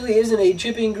 It technically isn't a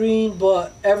chipping green,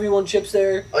 but everyone chips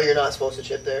there. Oh, you're not supposed to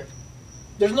chip there?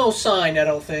 There's no sign, I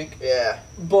don't think. Yeah.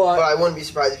 But I wouldn't be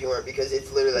surprised if you weren't, because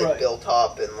it's literally like built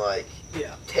up and like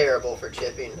terrible for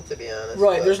chipping, to be honest.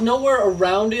 Right. But there's nowhere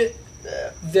around it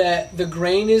that the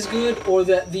grain is good or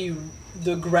that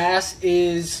the grass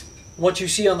is what you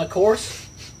see on the course.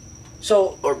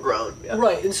 So or grown. Yeah.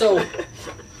 Right. And so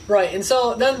and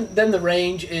so then the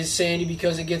range is sandy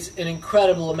because it gets an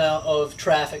incredible amount of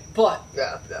traffic. But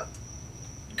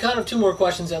kind of 2 more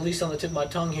questions, at least on the tip of my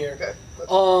tongue here.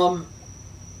 Okay.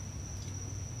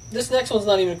 This next one's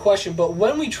not even a question, but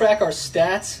when we track our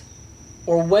stats,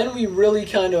 or when we really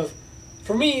kind of,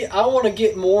 for me, I want to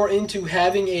get more into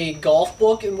having a golf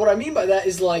book, and what I mean by that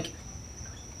is like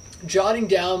jotting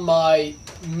down my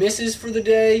misses for the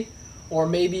day, or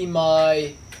maybe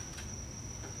my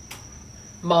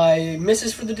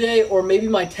misses for the day, or maybe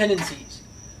my tendencies.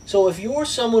 So if you're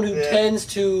someone who tends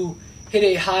to hit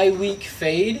a high weak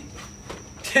fade,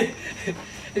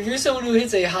 if you're someone who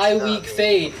hits a high weak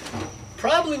fade,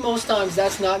 probably most times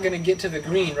that's not going to get to the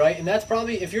green, right? And that's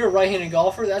probably, if you're a right-handed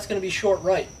golfer, that's going to be short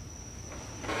right.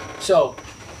 So,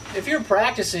 if you're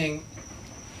practicing,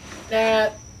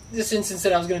 this instance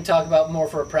that I was going to talk about more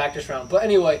for a practice round. But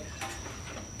anyway,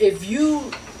 if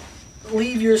you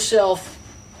leave yourself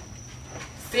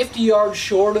 50 yards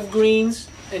short of greens,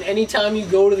 and anytime you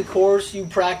go to the course, you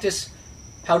practice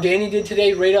how Danny did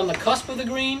today, right on the cusp of the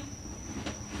green,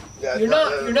 you're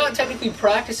not technically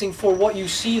practicing for what you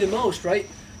see the most, right?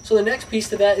 So the next piece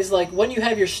to that is like when you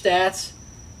have your stats,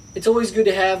 it's always good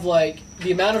to have like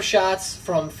the amount of shots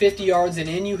from 50 yards and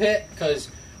in you hit.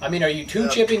 Because I mean, are you 2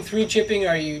 chipping, 3 chipping?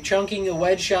 Are you chunking a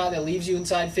wedge shot that leaves you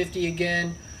inside 50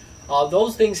 again?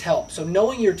 Those things help. So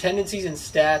knowing your tendencies and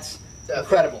stats,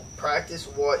 incredible. Practice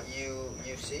what you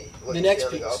see. What the you next see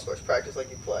on piece. The golf course. Practice like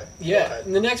you play. Yeah.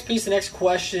 And the next piece, the next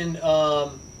question.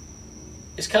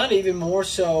 It's kind of even more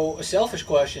so a selfish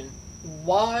question.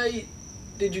 Why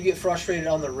did you get frustrated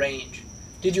on the range?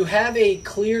 Did you have a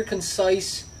clear,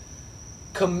 concise,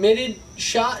 committed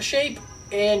shot shape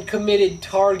and committed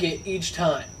target each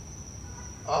time?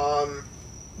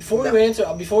 Before you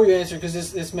answer,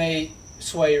 because this may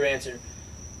sway your answer.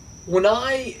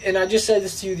 I just said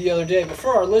this to you the other day, but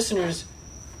for our listeners,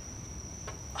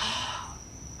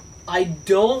 I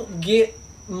don't get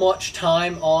much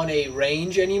time on a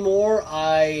range anymore.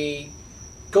 I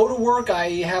go to work, I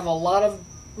have a lot of,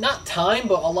 not time,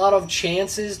 but a lot of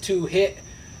chances to hit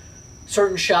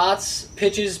certain shots,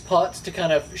 pitches, putts to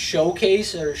kind of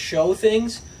showcase or show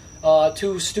things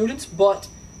to students. But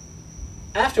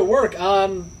after work,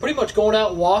 I'm pretty much going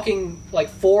out walking like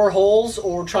 4 holes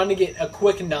or trying to get a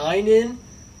quick 9 in,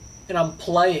 and I'm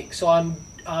playing. So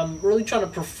I'm really trying to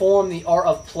perform the art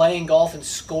of playing golf and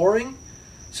scoring.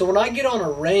 So when I get on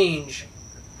a range,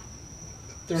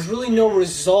 there's really no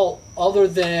result other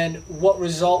than what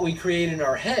result we create in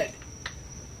our head.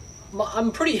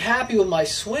 I'm pretty happy with my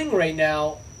swing right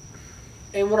now,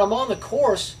 and when I'm on the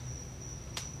course,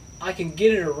 I can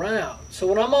get it around. So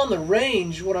when I'm on the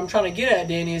range, what I'm trying to get at,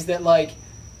 Danny, is that like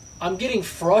I'm getting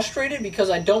frustrated because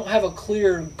I don't have a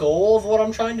clear goal of what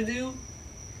I'm trying to do,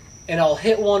 and I'll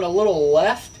hit one a little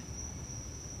left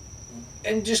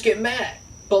and just get mad.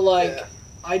 But like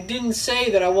I didn't say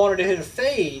that I wanted to hit a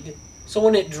fade, so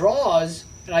when it draws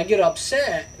and I get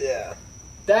upset,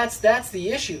 that's the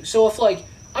issue. So if like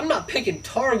I'm not picking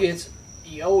targets,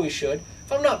 you always should.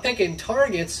 If I'm not picking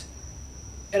targets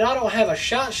and I don't have a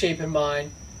shot shape in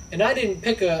mind, and I didn't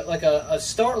pick a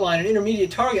start line, an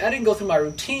intermediate target, I didn't go through my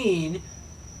routine,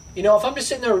 if I'm just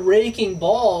sitting there raking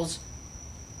balls,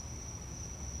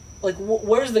 like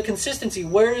where's the consistency?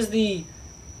 Where is the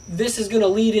this is going to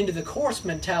lead into the course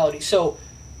mentality? So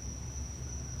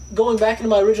going back into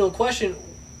my original question,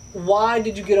 why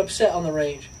did you get upset on the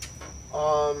range?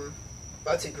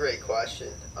 That's a great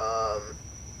question.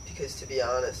 Because to be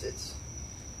honest,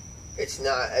 it's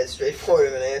not as straightforward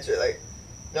of an answer. Like,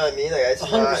 you know what I mean? Like, it's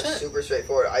 100%. Not super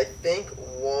straightforward. I think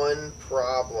one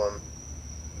problem,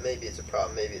 maybe it's a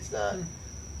problem, maybe it's not,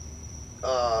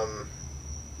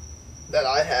 that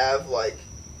I have, like,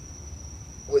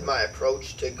 with my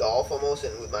approach to golf almost,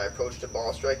 and with my approach to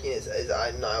ball striking is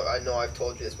I know I've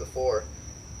told you this before.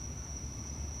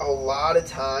 A lot of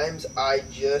times I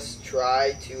just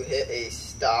try to hit a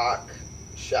stock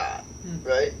shot,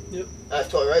 right? Yep.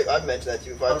 I've mentioned that to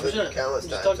you before. I've told you countless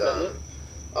times.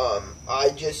 I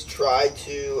just try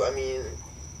to,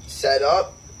 set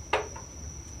up,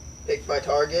 pick my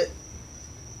target,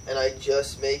 and I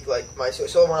just make like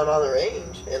so when I'm on the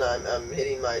range and I'm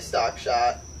hitting my stock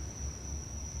shot.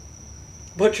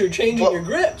 But you're changing your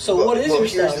grip. So what is your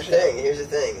stock shot? Here's the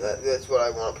thing. That's what I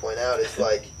want to point out. Is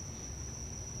like,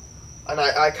 and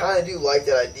I kind of do like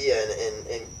that idea,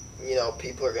 and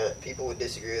people would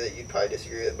disagree with it. You'd probably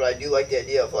disagree with it, but I do like the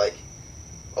idea of like,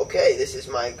 okay, this is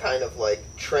my kind of like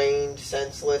trained,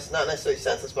 not necessarily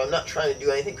senseless, but I'm not trying to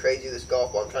do anything crazy with this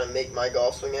golf ball. I'm trying to make my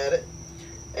golf swing at it,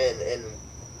 and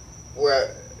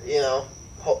where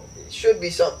it should be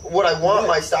what I want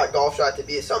my stock golf shot to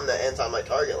be is something that ends on my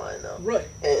target line though. Right.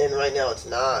 And right now it's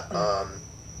not.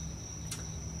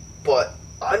 But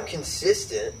I'm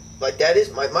consistent. Like that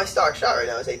is my stock shot right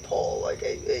now is a pull, like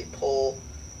a pull.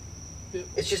 Yep.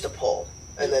 It's just a pull,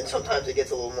 and then sometimes it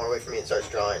gets a little more away from me and starts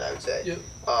drawing. I would say. Yep.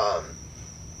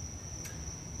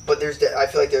 But I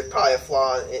feel like there's probably a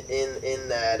flaw in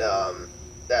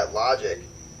that logic,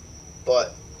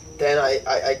 but then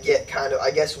I get kind of,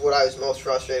 I guess what I was most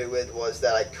frustrated with was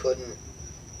that I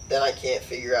can't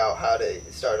figure out how to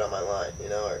start it on my line,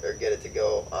 or get it to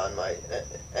go on my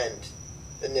end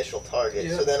initial target.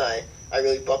 Yeah. So then I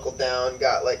really buckled down,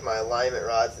 got like my alignment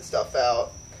rods and stuff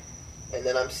out, and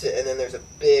then and then there's a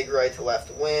big right to left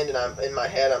wind, and I'm in my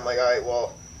head, I'm like, all right,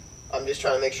 well, I'm just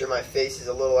trying to make sure my face is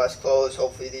a little less closed.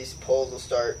 Hopefully these poles will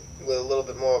start, with a little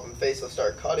bit more open face, will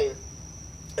start cutting.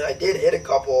 And I did hit a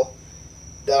couple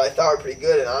that I thought were pretty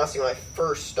good, and honestly, when I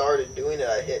first started doing it,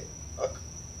 I hit a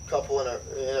couple in a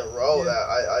row that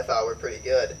I thought were pretty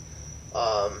good.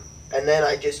 And then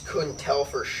I just couldn't tell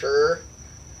for sure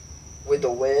with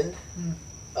the wind.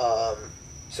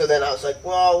 So then I was like,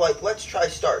 well, like, let's try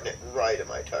starting it right at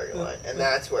my target line. And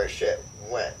that's where shit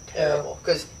went terrible.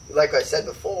 Because, like I said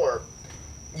before,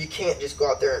 you can't just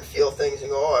go out there and feel things and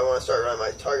go, oh, I want to start around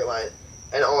my target line,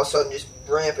 and all of a sudden just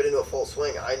ramp it into a full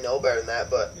swing. I know better than that,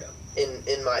 but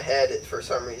in my head, for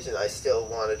some reason, I still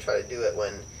want to try to do it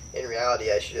when, in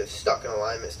reality, I should have stuck an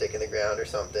alignment stick in the ground or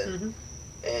something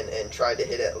and tried to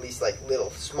hit at least, like,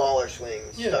 little smaller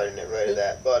swings starting it right at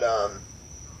that. But,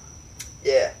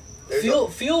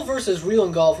 Feel versus real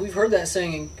in golf. We've heard that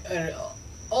saying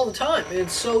all the time, and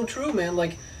it's so true, man.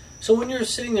 Like, so when you're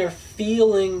sitting there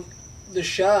feeling the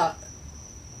shot,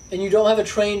 and you don't have a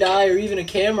trained eye or even a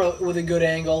camera with a good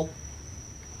angle,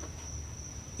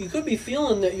 you could be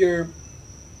feeling that your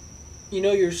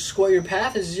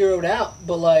path is zeroed out,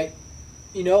 but like,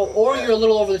 or you're a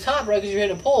little over the top, right? Because you're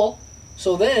hitting a pull.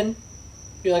 So then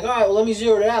you're like, all right, well, let me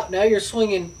zero it out. Now you're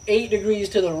swinging 8 degrees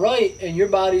to the right, and your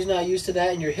body's not used to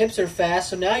that, and your hips are fast.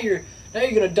 So now you're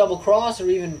going to double cross or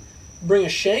even bring a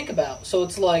shank about. So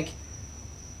it's like,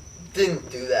 didn't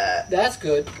do that. That's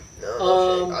good.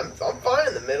 No I'm fine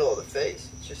in the middle of the face.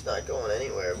 It's just not going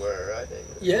anywhere where I think.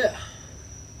 Yeah.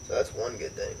 So that's one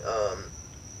good thing.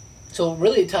 So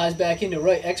really, it ties back into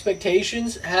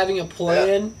expectations, having a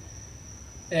plan,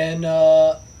 and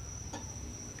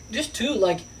just too,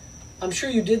 like, I'm sure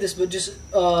you did this, but just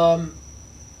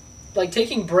like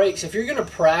taking breaks. If you're gonna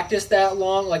practice that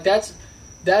long, like that's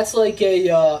like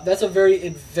that's a very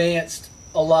advanced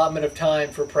allotment of time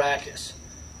for practice.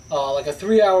 Like a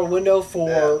 3-hour window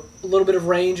for a little bit of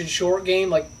range and short game.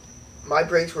 Like my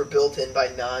breaks were built in by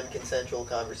non-consensual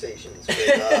conversations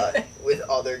with with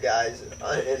other guys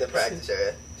in the practice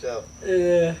area. So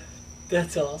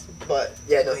that's awesome. But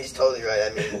yeah, no, he's totally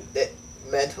right. I mean,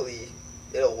 mentally,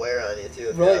 it'll wear on you too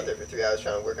if you're out there for 3 hours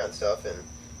trying to work on stuff and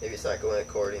maybe it's not going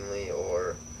accordingly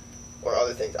or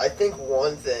other things. I think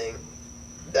one thing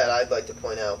that I'd like to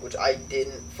point out, which I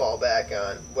didn't fall back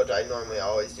on, which I normally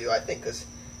always do, I think because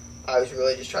I was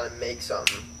really just trying to make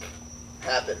something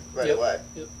happen right away.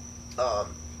 Yep.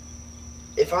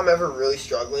 If I'm ever really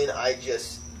struggling, I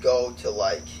just go to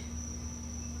like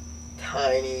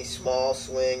tiny, small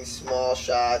swings, small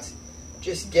shots.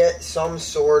 Just get some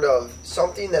sort of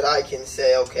something that I can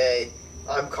say, okay,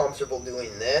 I'm comfortable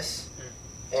doing this.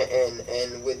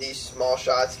 And with these small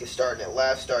shots, starting at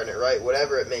left, starting at right,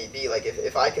 whatever it may be, like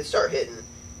if I could start hitting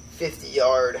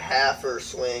 50-yard halfer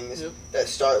swings that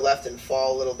start left and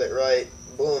fall a little bit right,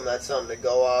 boom, that's something to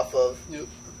go off of. Yep.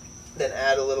 Then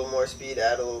add a little more speed,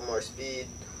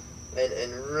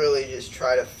 and really just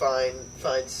try to find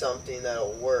something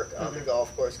that'll work on the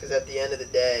golf course. Because at the end of the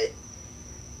day,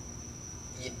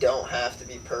 you don't have to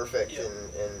be perfect,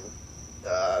 and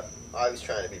I was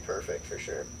trying to be perfect for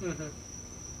sure. Mm-hmm.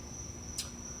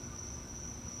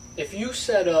 If you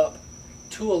set up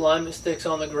 2 alignment sticks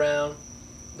on the ground,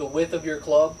 the width of your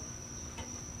club,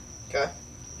 okay,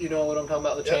 you know what I'm talking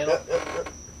about, the channel? Yep.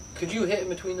 Could you hit in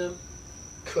between them?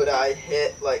 Could I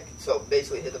hit, so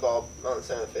basically hit the ball on the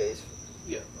center of the face?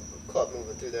 Yeah. Club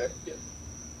moving through there? Yeah.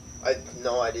 I have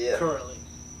no idea. Currently.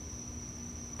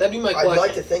 That'd be my question. I'd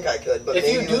like to think I could, but if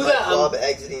maybe you do with that, my club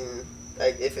exiting,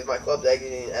 if my club's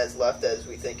exiting as left as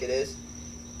we think it is,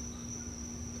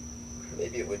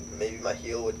 maybe my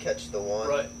heel would catch the one.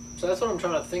 Right. So that's what I'm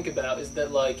trying to think about, is that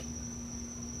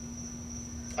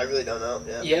I really don't know,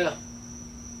 yeah. Yeah.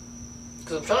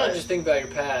 Because I'm trying to just think about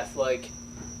your path,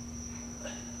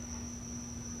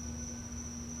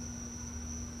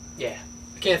 yeah.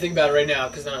 I can't think about it right now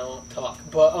because then I won't talk.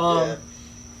 But,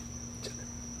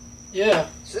 yeah.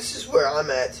 So this is where I'm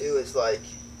at, too, is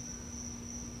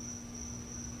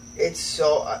it's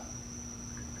so...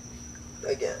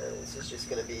 again, this is just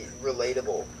going to be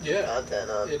relatable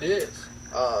content. It is.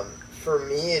 For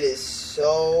me, it is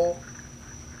so...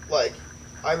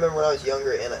 I remember when I was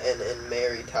younger and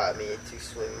Mary taught me to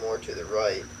swing more to the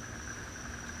right.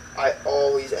 I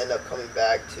always end up coming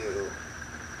back to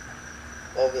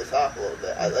over the top a little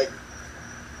bit.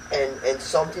 And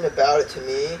something about it to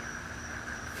me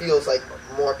feels like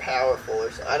more powerful or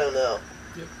something. I don't know.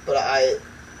 Yep. But I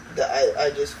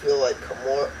just feel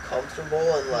more comfortable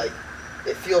and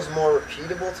it feels more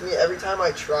repeatable to me. Every time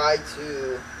I try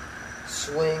to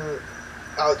swing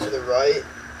out to the right,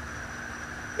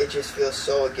 it just feels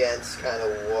so against kind of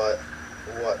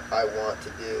what I want to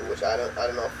do, which I don't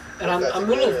know if and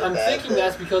I'm thinking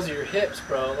that's because of your hips,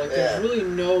 bro. There's really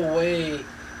no way.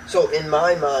 So in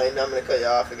my mind, I'm gonna cut you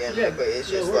off again. But it's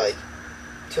just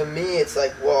to me, it's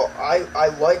well, I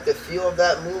like the feel of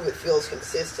that move. It feels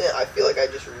consistent. I feel like I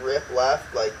just rip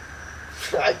left,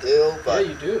 I do. But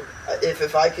yeah, you do.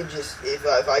 If I could just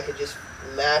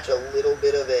match a little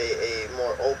bit of a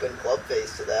more open club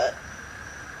face to that,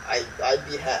 I'd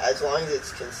be as long as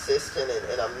it's consistent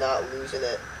and I'm not losing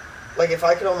it. If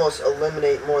I could almost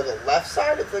eliminate more the left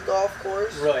side of the golf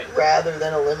course, rather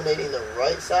than eliminating the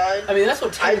right side. I mean, that's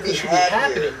what technically should be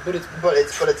happening, but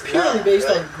it's purely not, based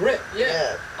right? on grip.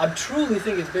 Yeah, I truly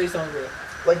think it's based on grip.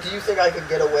 Do you think I could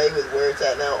get away with where it's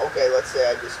at now? Okay, let's say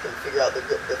I just can figure out the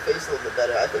face a little bit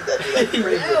better. I think that'd be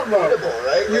pretty repeatable,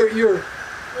 right?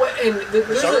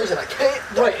 For some reason I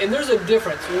can't. Right, and there's a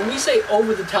difference. When we say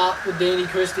over the top with Danny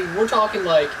Christie, we're talking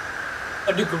a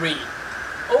degree.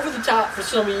 Over the top for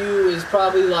some of you is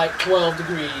probably 12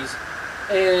 degrees.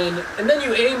 And then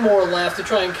you aim more left to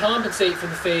try and compensate for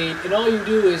the fade, and all you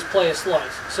do is play a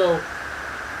slice. So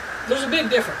there's a big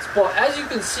difference. But as you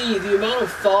can see, the amount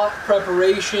of thought,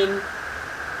 preparation,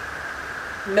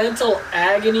 mental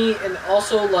agony, and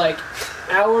also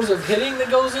hours of hitting that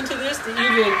goes into this to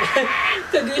even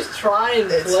to just try and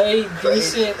play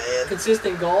decent,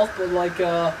 consistent golf. But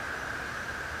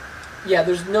yeah,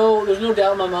 there's no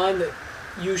doubt in my mind that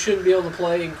you shouldn't be able to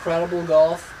play incredible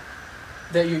golf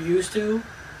that you're used to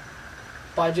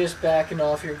by just backing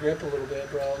off your grip a little bit,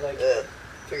 bro.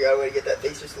 Figure out a way to get that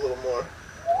face just a little more.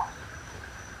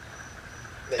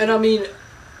 Maybe. And I mean,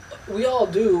 we all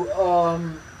do.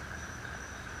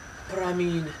 But I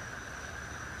mean,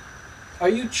 are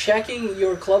you checking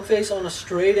your club face on a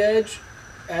straight edge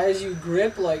as you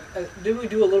grip? Did we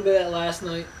do a little bit of that last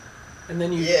night? And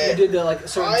then you did a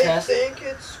certain test? I think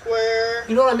it's square.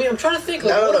 You know what I mean? I'm trying to think,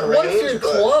 what if your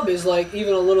club is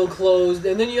even a little closed,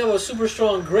 and then you have a super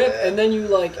strong grip, and then you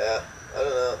Yeah, I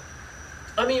don't know.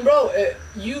 I mean, bro,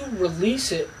 you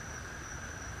release it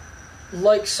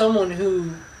like someone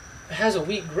who has a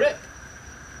weak grip.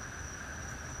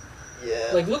 Yeah.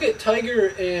 Like, look at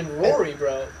Tiger and Rory,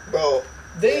 bro. Bro.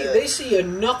 They see a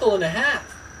knuckle and a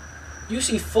half. You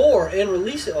see 4 and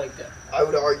release it like that. I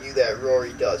would argue that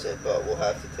Rory doesn't, but we'll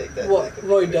have to take that. What?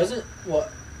 Rory doesn't?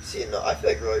 What? See, no, I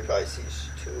feel like Rory probably sees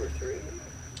 2 or 3.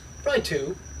 Probably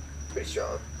 2. Pretty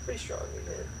strong. Pretty strong,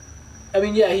 man. I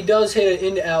mean, yeah, he does hit an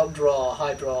in-to-out draw,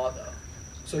 high draw, though.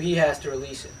 So he has to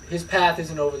release it. His path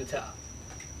isn't over the top.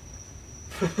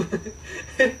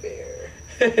 Fair.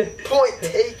 Point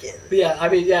taken. Yeah, I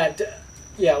mean, yeah,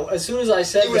 as soon as I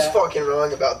said that... He was fucking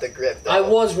wrong about the grip, though. I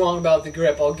was wrong about the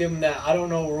grip. I'll give him that. I don't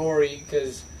know Rory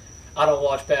because I don't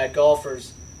watch bad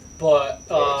golfers. But,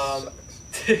 Rory sucks.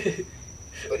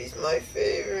 But he's my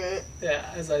favorite. Yeah,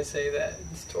 as I say that.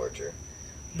 It's torture.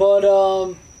 But,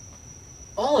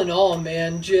 all in all,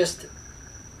 man, just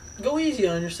go easy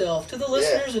on yourself. To the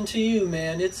listeners and to you,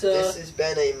 man. It's This has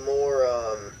been a more,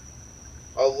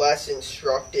 a less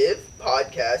instructive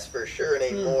podcast for sure, and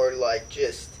a more, like,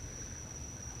 just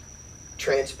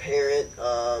transparent,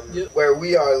 where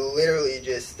we are literally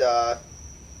just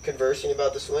conversing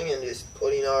about the swing and just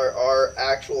putting our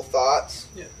actual thoughts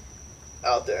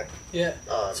out there. Yeah.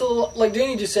 So, like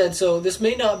Danny just said, so this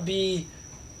may not be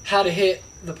how to hit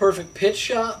the perfect pitch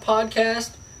shot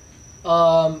podcast,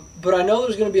 but I know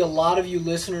there's going to be a lot of you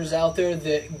listeners out there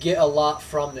that get a lot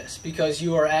from this because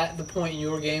you are at the point in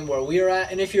your game where we are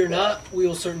at, and if you're not, we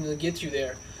will certainly get you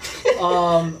there.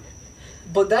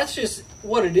 But that's just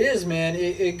what it is, man.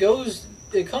 It comes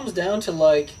down to,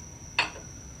 like,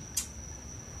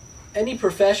 any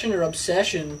profession or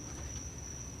obsession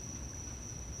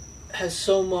has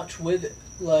so much with it.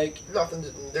 Like,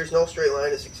 there's no straight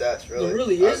line to success, really. There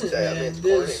really isn't, man. I mean, it's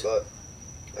corny, but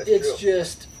that's it's true.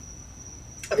 just...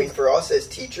 I mean, for us as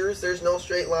teachers, there's no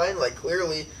straight line. Like,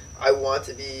 clearly, I want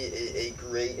to be a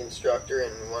great instructor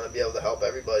and want to be able to help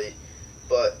everybody.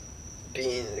 But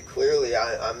clearly,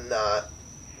 I'm not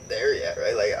there yet,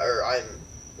 right? Like, or I'm,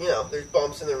 there's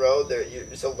bumps in the road.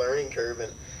 It's a learning curve,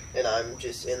 and I'm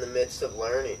just in the midst of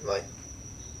learning. Like,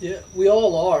 yeah, we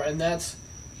all are, and that's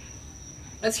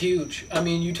huge. I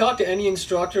mean, you talk to any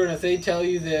instructor, and if they tell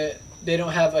you that they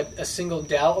don't have a single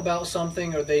doubt about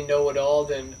something or they know it all,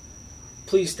 then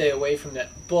please stay away from that.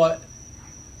 But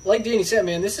like Danny said,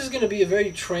 man, this is going to be a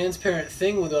very transparent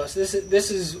thing with us. This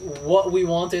is what we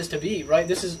want this to be, right?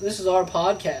 This is our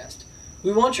podcast.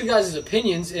 We want your guys'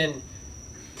 opinions, and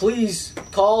please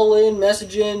call in,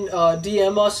 message in,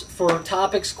 DM us for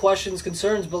topics, questions,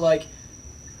 concerns. But, like,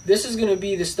 this is going to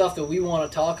be the stuff that we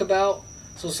want to talk about.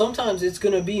 So sometimes it's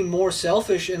going to be more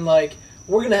selfish, and, like,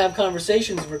 we're going to have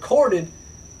conversations recorded,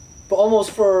 but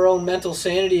almost for our own mental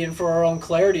sanity and for our own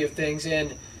clarity of things.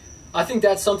 And I think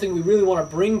that's something we really want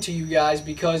to bring to you guys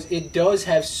because it does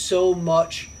have so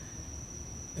much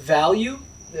value.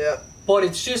 Yeah. But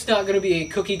it's just not going to be a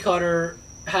cookie cutter,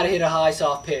 how to hit a high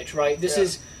soft pitch, right? This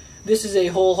is a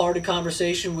wholehearted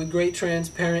conversation with great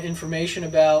transparent information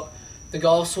about the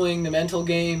golf swing, the mental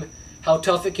game, how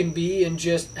tough it can be, and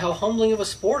just how humbling of a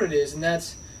sport it is. And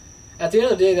that's, at the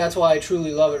end of the day, that's why I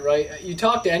truly love it, right? You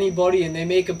talk to anybody and they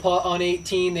make a putt on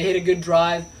 18, they hit a good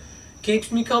drive,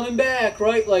 keeps me coming back,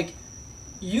 right? Like,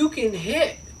 you can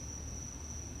hit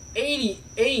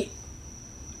 88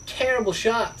 terrible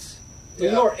shots.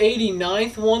 Yeah. Your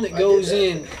 89th one that goes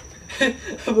in,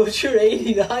 but your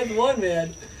 89th one,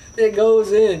 man, that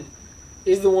goes in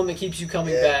is the one that keeps you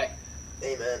coming back.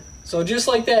 Amen. So just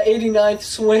like that 89th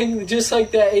swing, just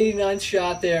like that 89th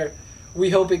shot there, we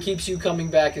hope it keeps you coming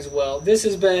back as well. This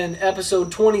has been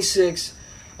episode 26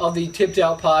 of the Tipped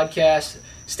Out Podcast.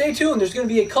 Stay tuned. There's going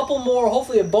to be a couple more,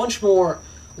 hopefully a bunch more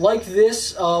like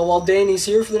this while Danny's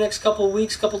here for the next couple of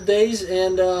weeks, couple of days,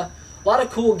 and a lot of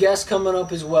cool guests coming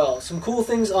up as well. Some cool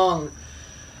things on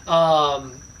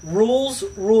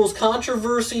rules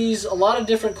controversies, a lot of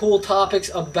different cool topics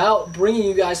about bringing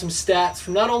you guys some stats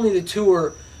from not only the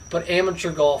tour, but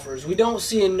amateur golfers. We don't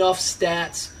see enough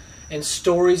stats and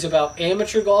stories about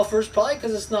amateur golfers, probably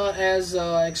because it's not as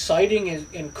exciting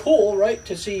and cool, right,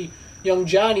 to see young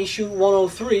Johnny shoot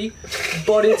 103,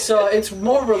 but it's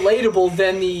more relatable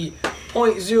than the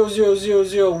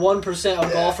 0.00001%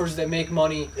 of golfers that make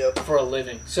money for a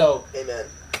living. So, amen.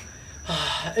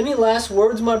 Any last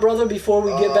words, my brother, before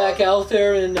we get back out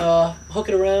there and hook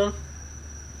it around?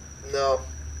 No.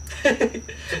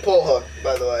 It's a pull hook,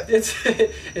 by the way.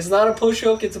 It's not a push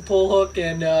hook, it's a pull hook,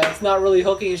 and it's not really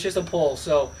hooking, it's just a pull.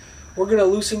 So we're going to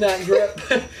loosen that grip.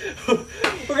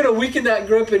 We're going to weaken that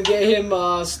grip and get him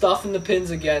stuffing the pins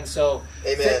again. So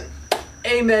amen.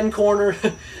 Amen, corner.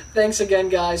 Thanks again,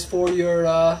 guys, for your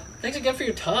thanks again for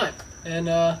your time. And,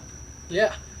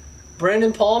 yeah.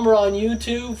 Brandon Palmer on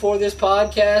YouTube for this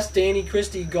podcast. Danny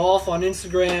Christie Golf on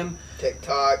Instagram.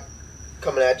 TikTok.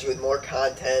 Coming at you with more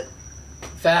content.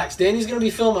 Facts. Danny's going to be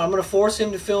filming. I'm going to force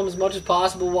him to film as much as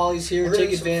possible while he's here and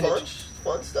take advantage.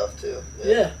 Fun stuff, too.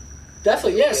 Yeah.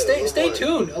 Definitely. Yeah, stay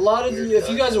tuned. A lot of if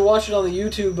you guys are watching on the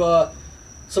YouTube,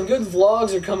 some good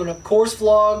vlogs are coming up. Course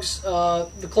vlogs.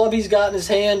 The club he's got in his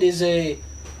hand is a...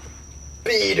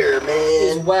 beater,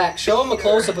 man. Is whack. Show him a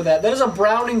close-up of that. That is a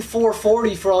Browning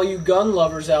 440 for all you gun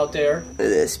lovers out there. Look at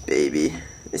this, baby.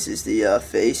 This is the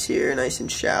face here, nice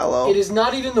and shallow. It is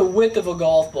not even the width of a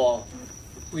golf ball.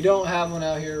 We don't have one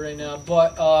out here right now,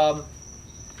 but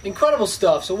incredible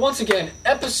stuff. So once again,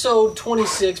 episode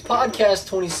 26, podcast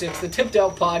 26, the Tipped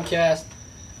Out Podcast.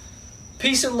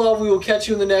 Peace and love. We will catch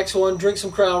you in the next one. Drink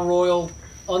some Crown Royal,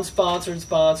 unsponsored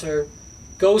sponsor.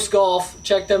 Ghost Golf.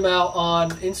 Check them out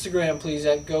on Instagram, please,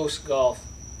 at Ghost Golf.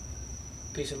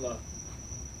 Peace and love.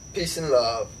 Peace and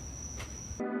love.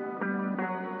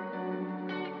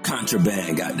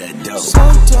 Contraband got that dope.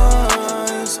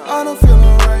 Sometimes I don't feel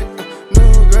alright.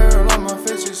 New girl on my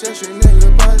face, she said she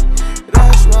nigga, but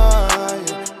that's why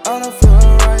I don't feel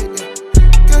alright.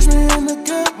 Catch me in the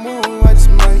good mood, I just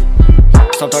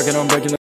might. Stop talking, I'm breaking.